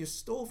 Mikey, you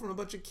stole from a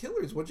bunch of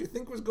killers. What do you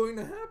think was going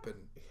to happen?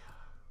 Yeah.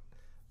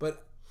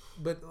 But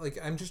like,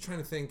 I'm just trying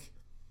to think.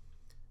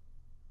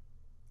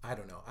 I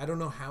don't know. I don't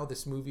know how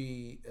this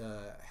movie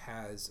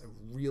has a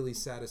really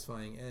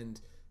satisfying end.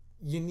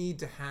 You need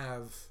to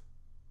have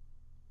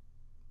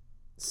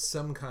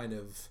some kind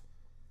of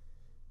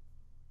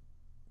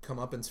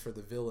comeuppance for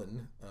the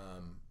villain.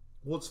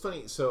 Well, it's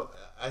funny. So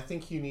I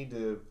think you need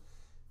to.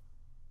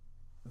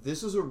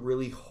 This is a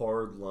really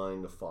hard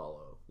line to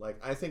follow. Like,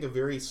 I think a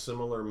very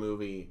similar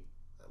movie,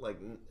 like,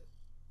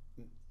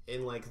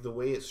 in like the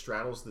way it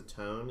straddles the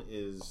tone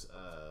is.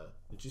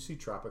 Did you see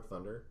Tropic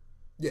Thunder?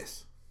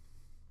 Yes.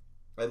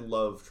 I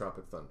love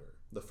Tropic Thunder.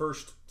 The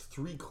first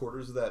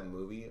 3/4 of that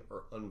movie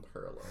are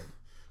unparalleled,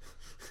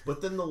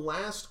 but then the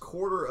last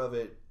quarter of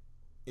it,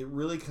 it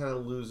really kind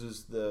of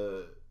loses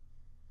the.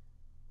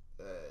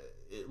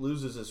 It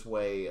loses its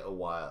way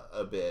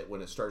a bit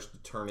when it starts to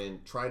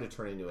try to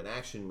turn into an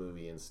action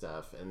movie and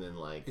stuff, and then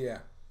like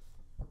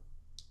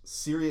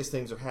serious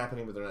things are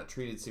happening, but they're not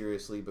treated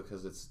seriously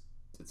because it's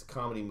a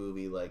comedy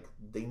movie. Like,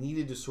 they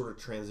needed to sort of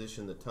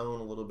transition the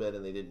tone a little bit,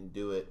 and they didn't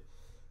do it.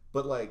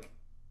 But like,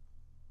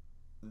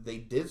 they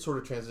did sort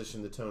of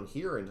transition the tone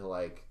here into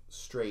like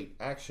straight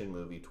action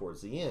movie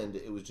towards the end.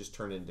 It was just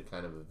turned into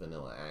kind of a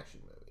vanilla action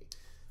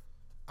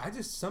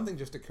movie. Something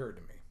just occurred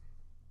to me.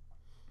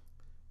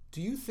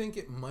 Do you think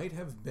it might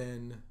have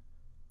been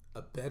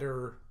a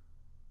better,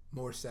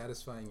 more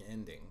satisfying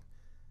ending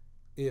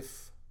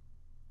if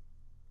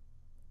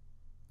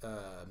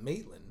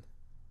Maitland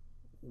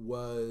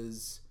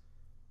was,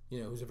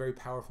 who's a very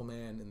powerful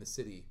man in the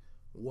city,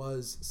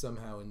 was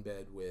somehow in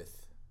bed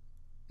with,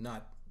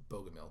 not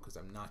Bogomil, because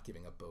I'm not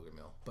giving up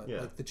Bogomil, but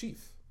like the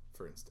chief,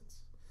 for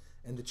instance.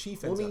 And the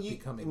chief ends up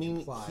becoming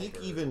implied. He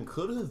even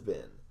could have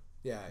been.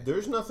 Yeah.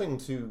 There's nothing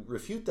to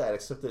refute that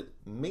except that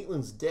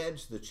Maitland's dead,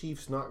 so the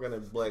chief's not going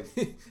to, like,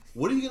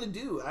 what are you going to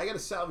do? I got to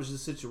salvage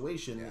this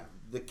situation. Yeah.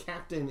 The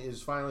captain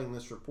is filing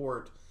this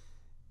report,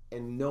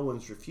 and no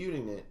one's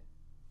refuting it.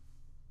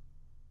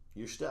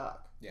 You're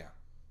stuck. Yeah.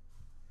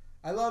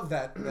 I love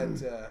that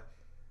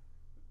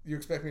you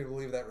expect me to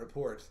believe that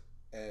report,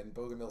 and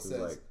Bogomil says,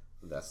 like,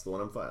 that's the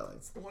one I'm filing.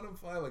 That's the one I'm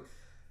filing.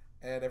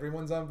 And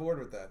everyone's on board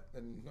with that.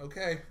 And,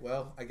 okay,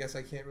 well, I guess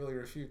I can't really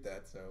refute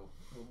that, so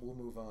we'll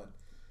move on.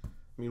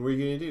 I mean, what are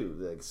you going to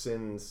do? Like,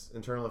 send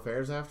Internal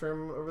Affairs after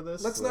him over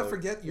this? Let's not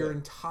forget your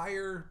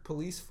entire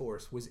police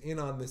force was in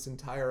on this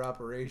entire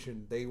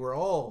operation. They were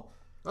all...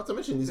 Not to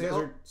mention, these guys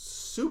are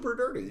super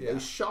dirty. Yeah. They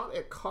shot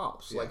at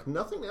cops. Like,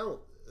 nothing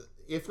else.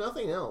 If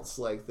nothing else,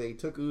 like, they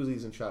took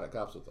Uzis and shot at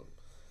cops with them.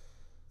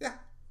 Yeah,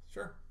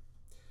 sure.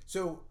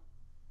 So,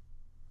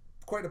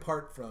 quite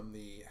apart from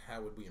the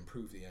how would we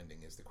improve the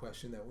ending is the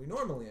question that we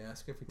normally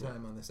ask every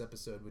time on this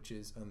episode,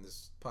 on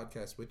this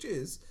podcast, which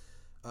is,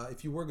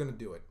 if you were going to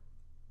do it,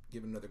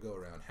 give it another go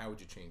around, how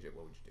would you change it?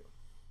 What would you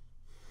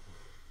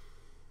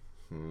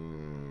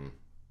do?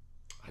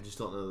 I just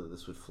don't know that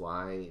this would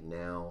fly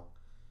now.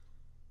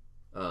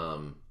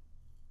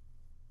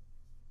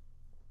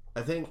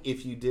 I think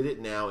if you did it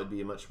now, it'd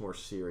be a much more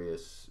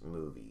serious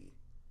movie.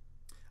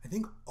 I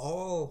think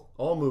all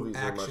movies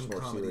are much action more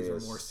comedies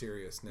serious. are more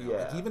serious now. Yeah.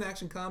 Like even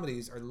action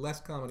comedies are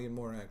less comedy and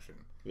more action.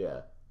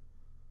 Yeah.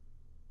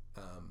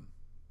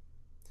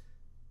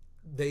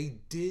 They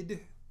did.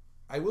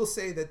 I will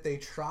say that they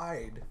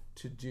tried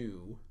to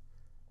do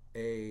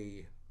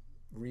a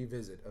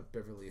revisit of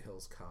Beverly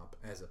Hills Cop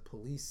as a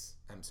police.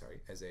 I'm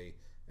sorry, as a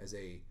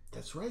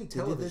That's right.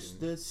 television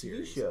They did the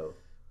series. TV show.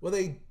 Well,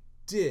 they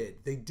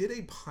did. They did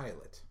a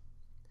pilot.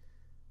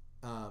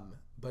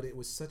 But it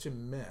was such a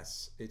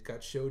mess. It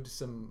got showed to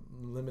some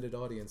limited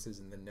audiences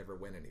and then never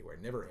went anywhere.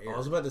 Never aired. I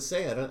was about to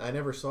say I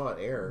never saw it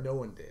air. No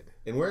one did.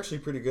 And we're actually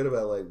pretty good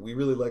about we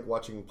really like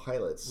watching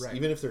pilots, Right.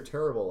 even if they're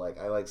terrible.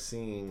 I like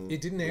seeing.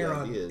 It didn't air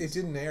on. It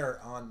didn't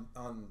air on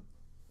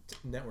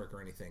network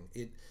or anything.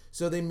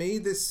 So they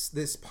made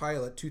this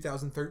pilot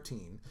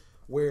 2013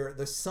 where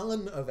the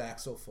son of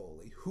Axel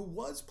Foley, who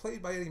was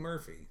played by Eddie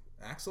Murphy,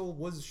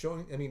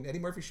 Eddie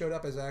Murphy showed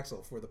up as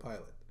Axel for the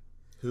pilot.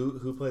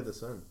 Who played the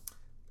son?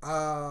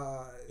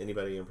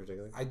 Anybody in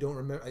particular? I don't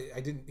remember.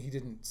 I didn't. He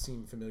didn't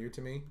seem familiar to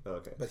me. Oh,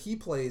 okay. But he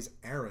plays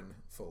Aaron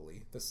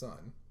Foley, the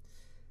son.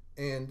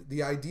 And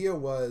the idea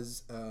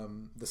was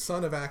the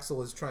son of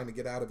Axel is trying to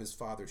get out of his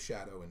father's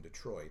shadow in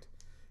Detroit.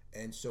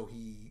 And so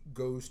he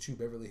goes to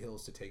Beverly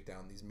Hills to take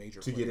down these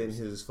major players. To get in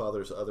his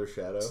father's other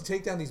shadow? To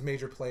take down these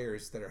major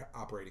players that are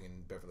operating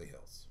in Beverly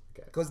Hills.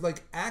 Okay. Because,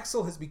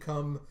 Axel has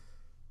become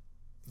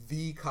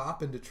the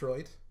cop in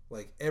Detroit.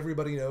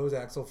 Everybody knows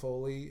Axel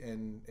Foley,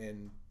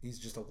 and he's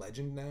just a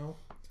legend now.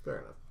 Fair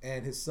enough.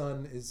 And his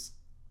son is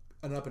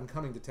an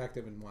up-and-coming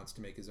detective and wants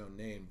to make his own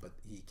name, but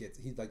he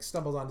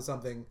stumbles onto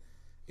something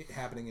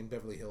happening in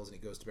Beverly Hills, and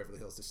he goes to Beverly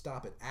Hills to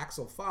stop it.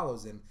 Axel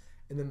follows him,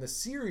 and then the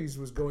series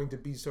was going to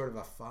be sort of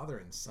a father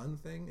and son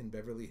thing in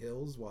Beverly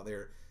Hills while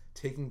they're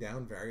taking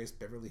down various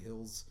Beverly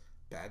Hills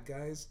bad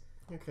guys.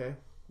 Okay.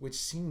 Which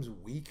seems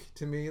weak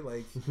to me, a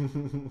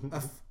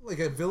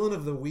villain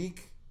of the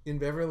week in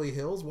Beverly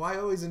Hills. Why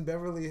always in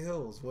Beverly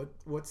Hills?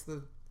 What's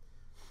the?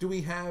 Do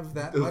we have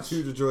that much?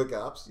 Two Detroit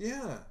cops.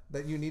 Yeah,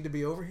 that you need to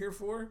be over here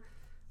for.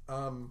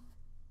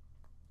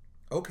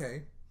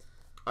 Okay.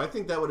 I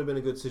think that would have been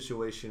a good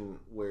situation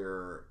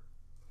where.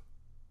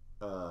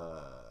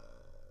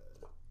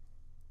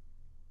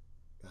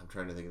 I'm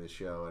trying to think of the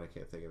show and I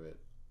can't think of it.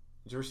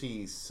 Did you ever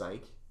see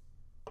Psych?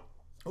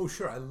 Oh,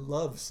 sure. I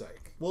love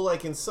Psych. Well,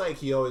 in Psych,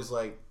 he always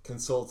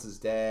consults his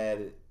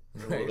dad.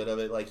 A little bit of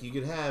it. You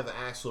could have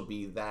Axel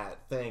be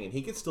that thing, and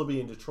he could still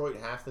be in Detroit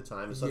half the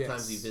time. And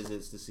sometimes he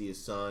visits to see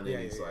his son, and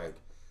he's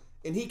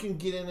and he can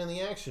get in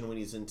the action when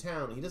he's in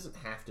town. He doesn't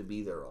have to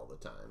be there all the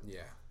time.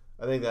 Yeah,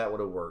 I think that would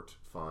have worked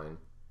fine.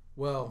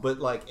 Well, but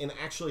and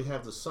actually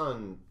have the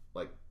son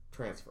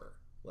transfer.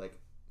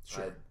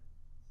 Sure,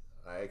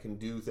 I can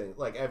do things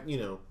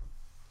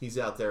he's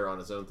out there on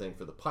his own thing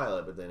for the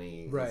pilot, but then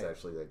he's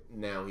actually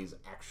now he's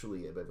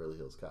actually a Beverly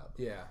Hills Cop.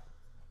 Yeah,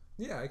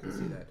 I can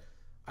see that.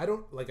 I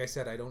don't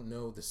I don't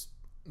know this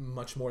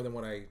much more than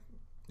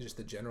just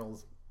the general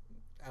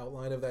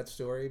outline of that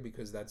story,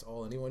 because that's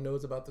all anyone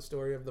knows about the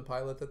story of the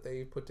pilot that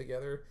they put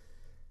together.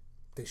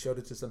 They showed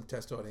it to some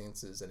test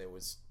audiences, and it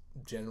was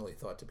generally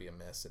thought to be a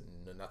mess,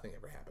 and nothing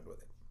ever happened with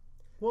it.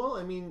 Well,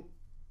 I mean,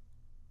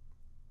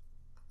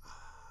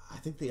 I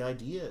think the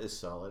idea is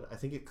solid. I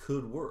think it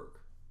could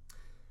work.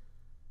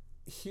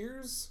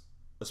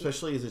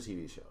 Especially as a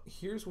TV show.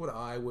 Here's what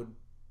I would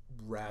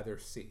rather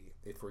see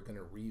if we're going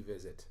to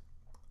revisit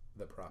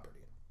the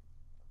property.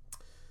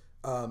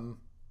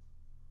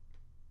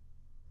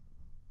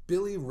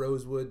 Billy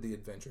Rosewood, The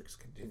Adventures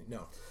Continue.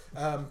 No.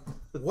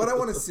 What I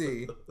want to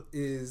see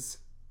is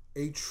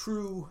a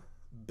true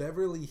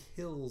Beverly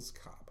Hills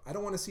cop. I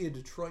don't want to see a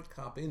Detroit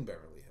cop in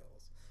Beverly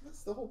Hills.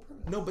 That's the whole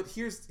premise. No, but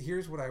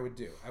here's what I would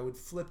do. I would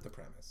flip the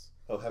premise.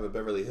 Oh, have a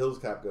Beverly Hills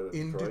cop go to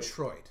Detroit? In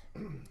Detroit.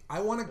 I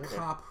want a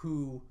cop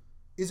who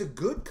is a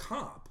good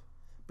cop,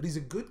 but he's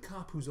a good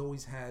cop who's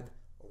always had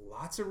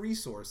lots of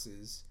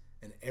resources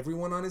and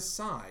everyone on his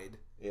side.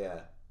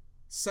 Yeah.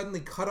 Suddenly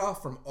cut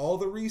off from all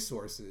the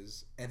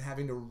resources and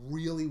having to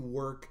really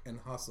work and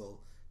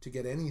hustle to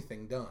get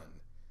anything done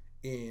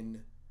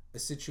in a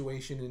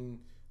situation in,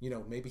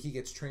 maybe he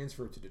gets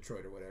transferred to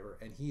Detroit or whatever,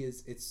 and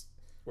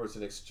or it's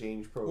an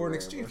exchange program. Or an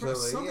exchange program,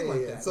 something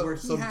like that.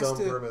 Some dumb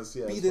premise,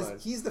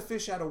 he's the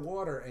fish out of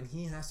water, and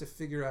he has to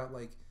figure out,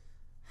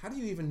 how do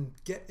you even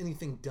get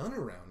anything done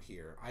around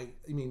here? I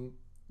mean,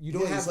 you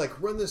don't have... He's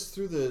run this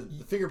through the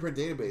fingerprint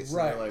database.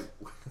 Right.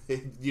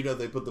 And they're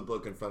they put the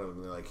book in front of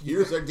him, and they're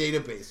here's our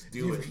database,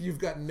 do it. You've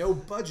got no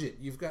budget.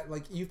 You've got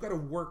to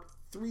work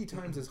 3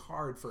 times as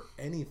hard for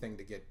anything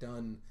to get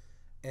done,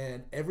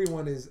 and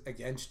everyone is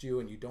against you,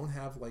 and you don't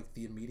have,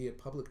 the immediate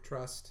public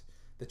trust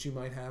that you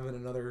might have in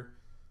another...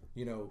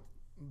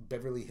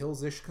 Beverly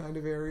Hills-ish kind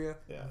of area.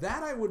 Yeah.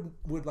 That I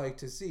would like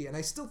to see, and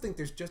I still think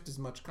there's just as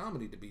much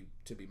comedy to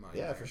be mined.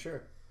 Yeah, for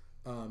sure.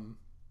 No,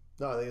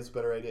 I think it's a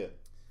better idea,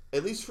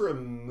 at least for a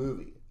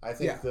movie. I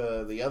think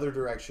the other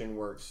direction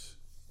works,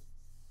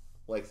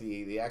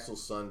 the Axel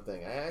Son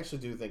thing. I actually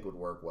do think would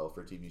work well for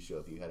a TV show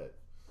if you had it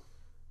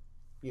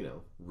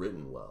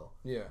written well.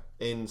 Yeah.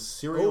 And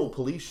serial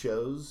police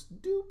shows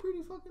do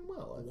pretty fucking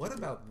well. What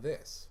about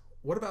this?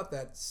 What about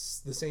the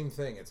same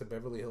thing? It's a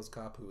Beverly Hills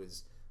Cop who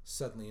is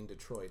suddenly in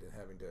Detroit and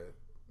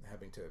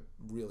having to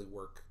really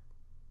work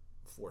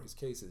for his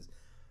cases.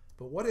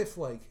 But what if,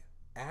 like,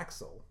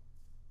 Axel,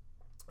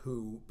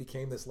 who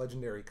became this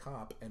legendary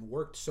cop and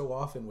worked so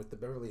often with the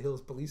Beverly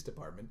Hills Police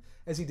Department,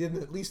 as he did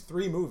in at least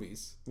 3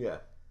 movies. Yeah.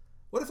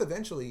 What if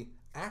eventually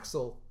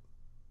Axel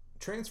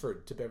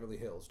transferred to Beverly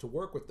Hills to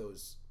work with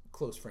those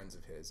close friends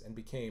of his and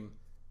became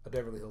a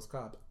Beverly Hills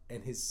cop,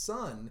 and his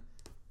son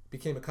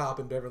became a cop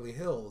in Beverly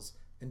Hills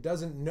and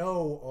doesn't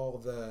know all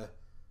the,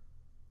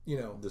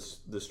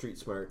 the street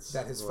smarts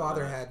that his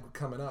father had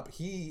coming up.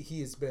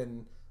 He has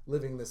been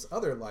living this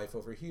other life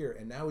over here,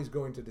 and now he's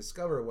going to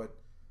discover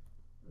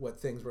what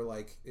things were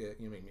like.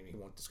 Maybe he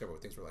won't discover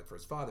what things were like for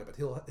his father, but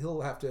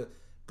he'll have to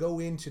go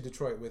into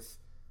Detroit with,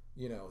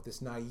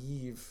 this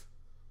naive,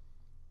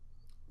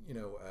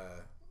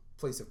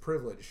 place of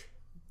privilege.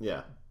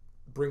 Yeah.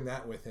 Bring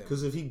that with him.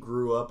 Because if he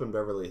grew up in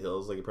Beverly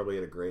Hills, like, he probably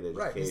had a great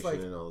education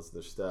like, and all this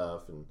other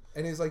stuff.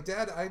 And he's like,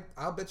 Dad,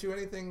 I'll bet you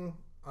anything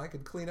I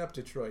could clean up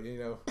Detroit,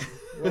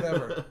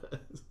 whatever.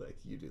 It's like,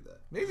 you do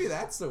that. Maybe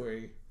that's the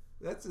way.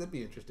 That'd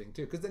be interesting,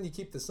 too, because then you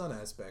keep the son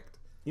aspect.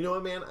 You know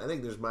what, man? I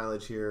think there's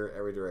mileage here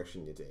every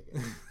direction you take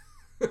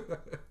it.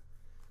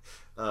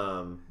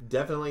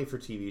 Definitely for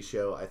TV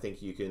show, I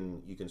think you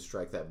can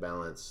strike that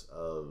balance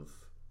of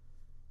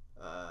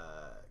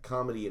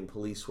comedy and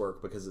police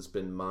work because it's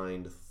been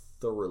mined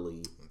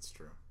thoroughly. That's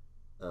true.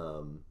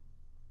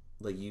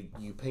 Like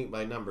you paint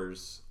by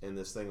numbers, and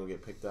this thing will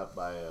get picked up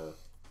by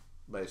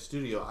a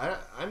studio.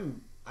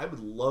 I would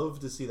love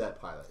to see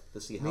that pilot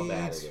to see how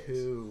bad it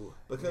is.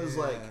 Because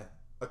like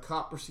a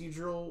cop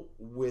procedural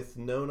with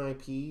known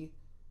IP,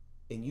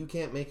 and you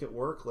can't make it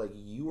work. Like,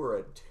 you are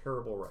a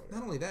terrible writer.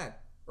 Not only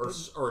that,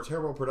 or a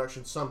terrible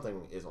production.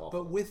 Something is awful.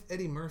 But with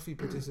Eddie Murphy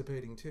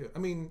participating too. I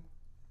mean,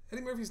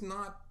 Eddie Murphy's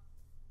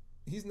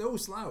he's no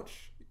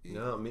slouch.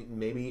 No,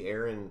 maybe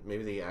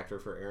the actor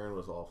for Aaron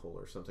was awful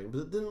or something,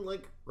 but then,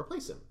 like,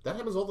 replace him. That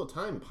happens all the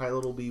time.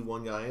 Pilot will be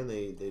one guy, and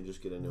they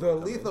just get a new one.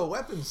 The Lethal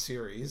Weapon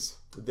series.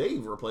 They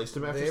replaced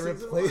him after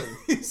season 1. They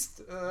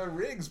replaced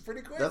Riggs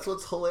pretty quick. That's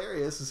what's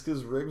hilarious, is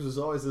because Riggs was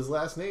always his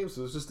last name,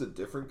 so it's just a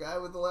different guy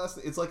with the last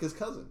name. It's like his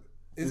cousin.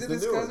 Is it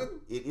his cousin?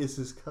 It is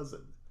his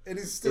cousin. And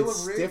he's still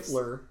a Riggs?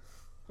 Stifler.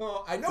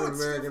 Oh, I know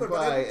it's American Stifler,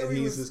 Pie, and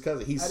he's his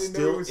cousin. It's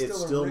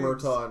still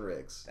Murtaugh and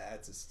Riggs.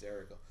 That's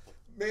hysterical.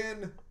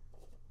 Man,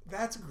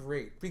 that's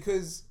great,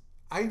 because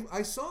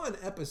I saw an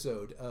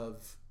episode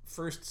of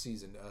first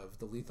season of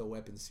the Lethal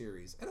Weapon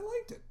series, and I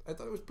liked it. I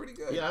thought it was pretty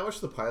good. Yeah, I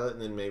watched the pilot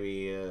and then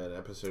maybe an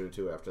episode or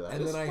 2 after that.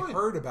 And then I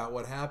heard about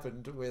what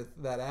happened with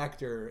that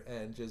actor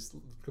and just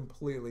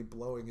completely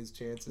blowing his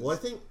chances. Well,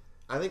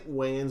 I think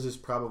Wayans is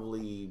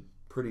probably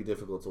pretty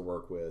difficult to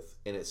work with,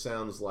 and it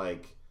sounds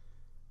like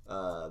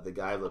the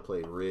guy that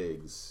played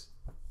Riggs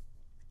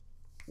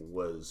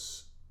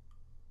was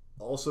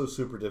also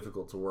super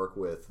difficult to work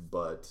with,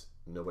 but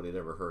nobody had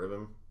ever heard of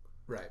him.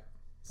 Right.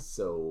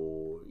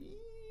 So,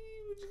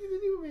 what you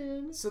gonna do,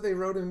 man? So they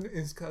wrote him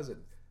his cousin.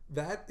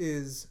 That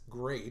is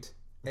great.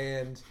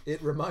 And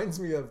it reminds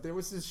me of, there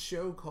was this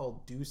show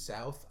called Due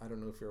South. I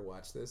don't know if you ever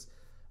watched this.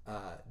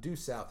 Due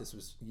South, this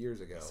was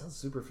years ago. That sounds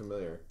super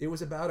familiar. It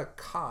was about a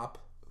cop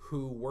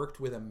who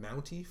worked with a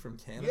Mountie from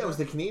Canada. Yeah, it was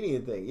the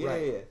Canadian thing. Yeah,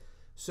 right. Yeah.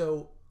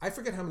 So I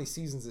forget how many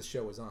seasons this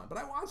show was on, but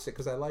I watched it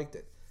because I liked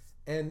it.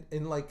 And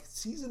in like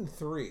season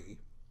 3,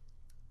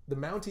 the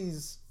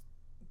Mountie's,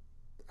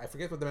 I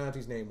forget what the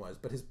Mountie's name was,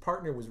 but his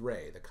partner was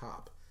Ray, the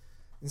cop.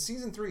 In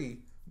season 3,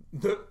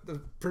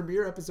 the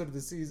premiere episode of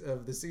the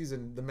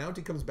season, the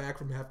Mountie comes back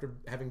from after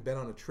having been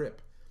on a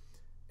trip,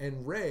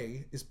 and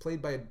Ray is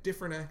played by a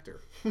different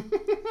actor.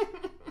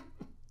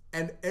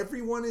 And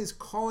everyone is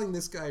calling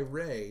this guy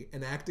Ray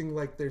and acting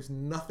like there's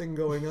nothing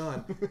going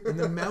on. And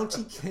the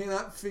Mountie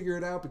cannot figure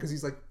it out because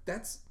he's like,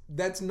 that's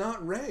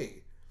not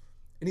Ray.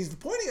 And he's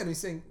pointing at him, he's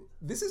saying,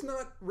 this is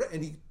not Ray.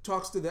 And he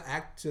talks to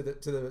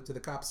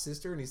the cop's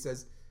sister, and he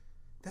says,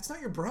 that's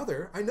not your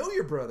brother. I know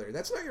your brother.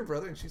 That's not your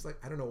brother. And she's like,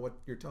 I don't know what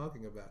you're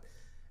talking about.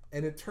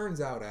 And it turns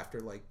out after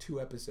like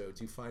 2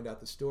 episodes, you find out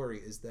the story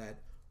is that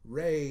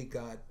Ray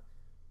got,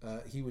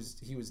 he was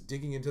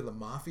digging into the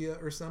mafia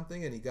or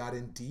something, and he got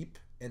in deep,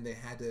 and they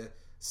had to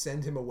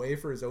send him away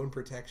for his own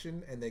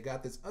protection, and they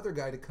got this other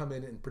guy to come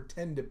in and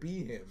pretend to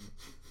be him.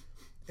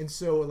 And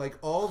so, like,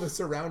 all the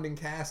surrounding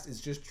cast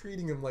is just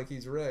treating him like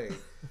he's Ray.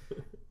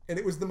 And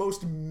it was the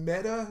most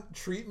meta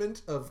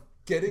treatment of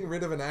getting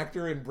rid of an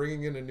actor and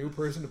bringing in a new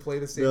person to play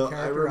the same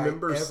character I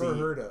ever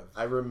heard of.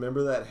 I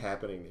remember that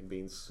happening and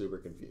being super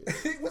confused.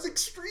 It was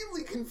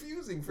extremely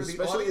confusing for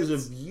especially the audience.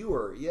 As a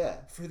viewer, yeah.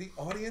 For the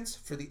audience,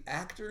 for the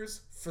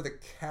actors, for the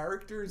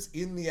characters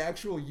in the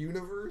actual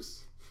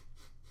universe.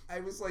 I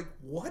was like,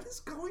 what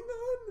is going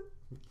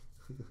on?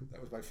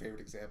 That was my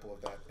favorite example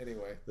of that.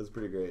 Anyway. That's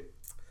pretty great.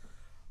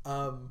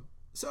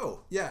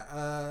 So,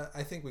 yeah,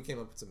 I think we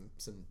came up with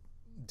some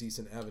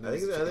decent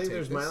avenues. I think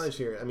there's mileage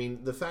here. I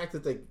mean, the fact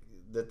that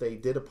they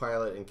did a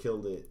pilot and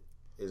killed it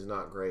is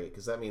not great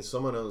because that means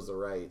someone owns the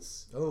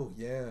rights. Oh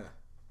yeah,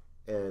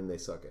 and they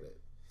suck at it.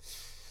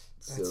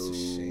 That's a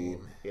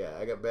shame. Yeah,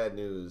 I got bad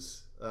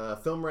news.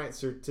 Film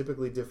rights are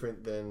typically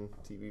different than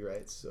TV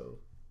rights, so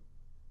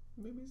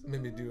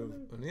maybe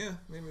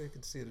maybe I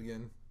could see it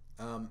again.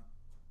 I'm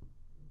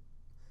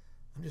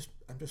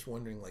just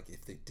wondering, like,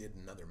 if they did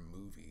another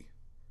movie,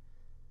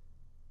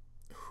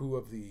 who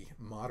of the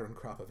modern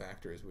crop of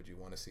actors would you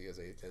want to see as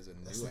a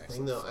new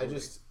actor? No, I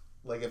just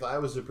like if I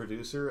was a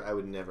producer, I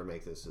would never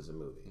make this as a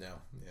movie. No,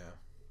 yeah,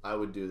 I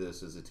would do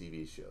this as a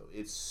TV show.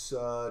 It's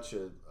such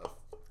a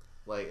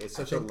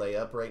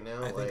layup right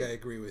now. I think I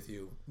agree with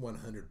you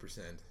 100%.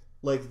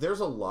 Like, there's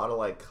a lot of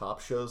like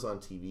cop shows on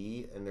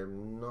TV, and they're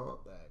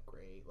not that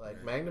great. Like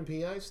Right. Magnum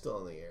PI is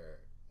still in the air,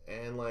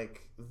 and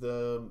like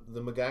the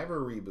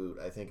MacGyver reboot,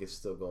 I think is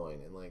still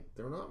going, and like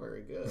they're not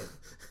very good.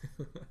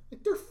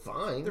 Like, they're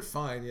fine. They're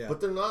fine, yeah.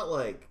 But they're not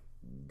like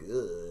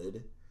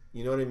good.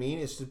 You know what I mean?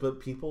 It's just,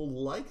 but people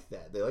like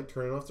that. They like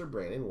turning off their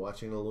brain and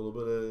watching a little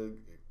bit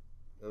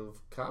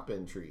of cop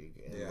intrigue,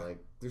 and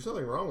like there's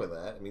nothing wrong with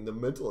that. I mean, The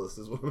Mentalist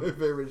is one of my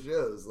favorite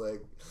shows.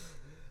 Like,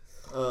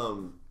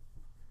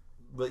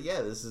 but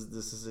yeah, this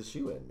is a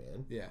shoe-in,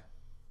 man. Yeah.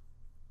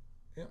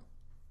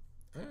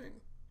 All right.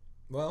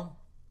 Well,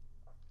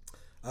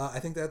 I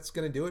think that's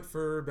going to do it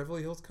for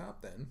Beverly Hills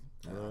Cop then.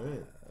 All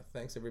right.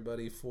 Thanks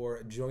everybody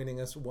for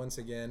joining us once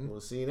again. We'll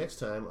see you next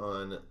time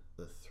on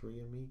the Three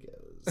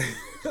Amigos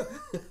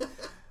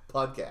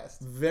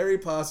podcast. Very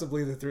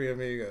possibly the Three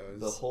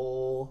Amigos.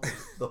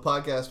 The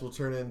podcast will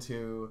turn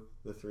into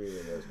the Three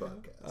Amigos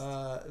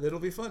podcast. It'll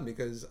be fun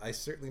because I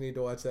certainly need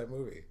to watch that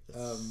movie.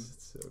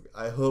 It's so good.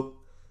 I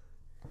hope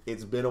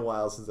it's been a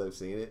while since I've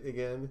seen it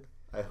again.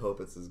 I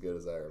hope it's as good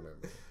as I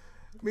remember.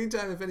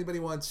 Meantime, if anybody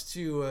wants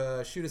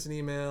to shoot us an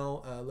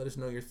email, let us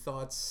know your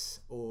thoughts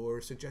or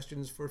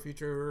suggestions for a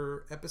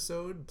future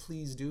episode,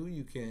 please do.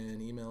 You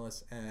can email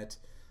us at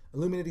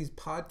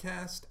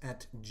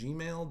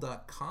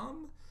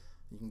illuminatiespodcast@gmail.com.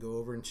 You can go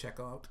over and check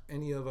out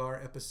any of our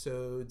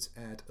episodes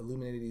at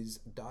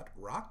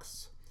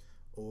illuminaties.rocks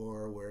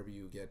or wherever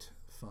you get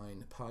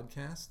fine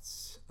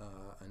podcasts.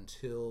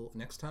 Until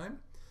next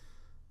time,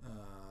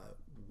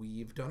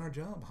 we've done our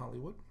job,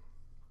 Hollywood.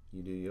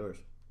 You do yours.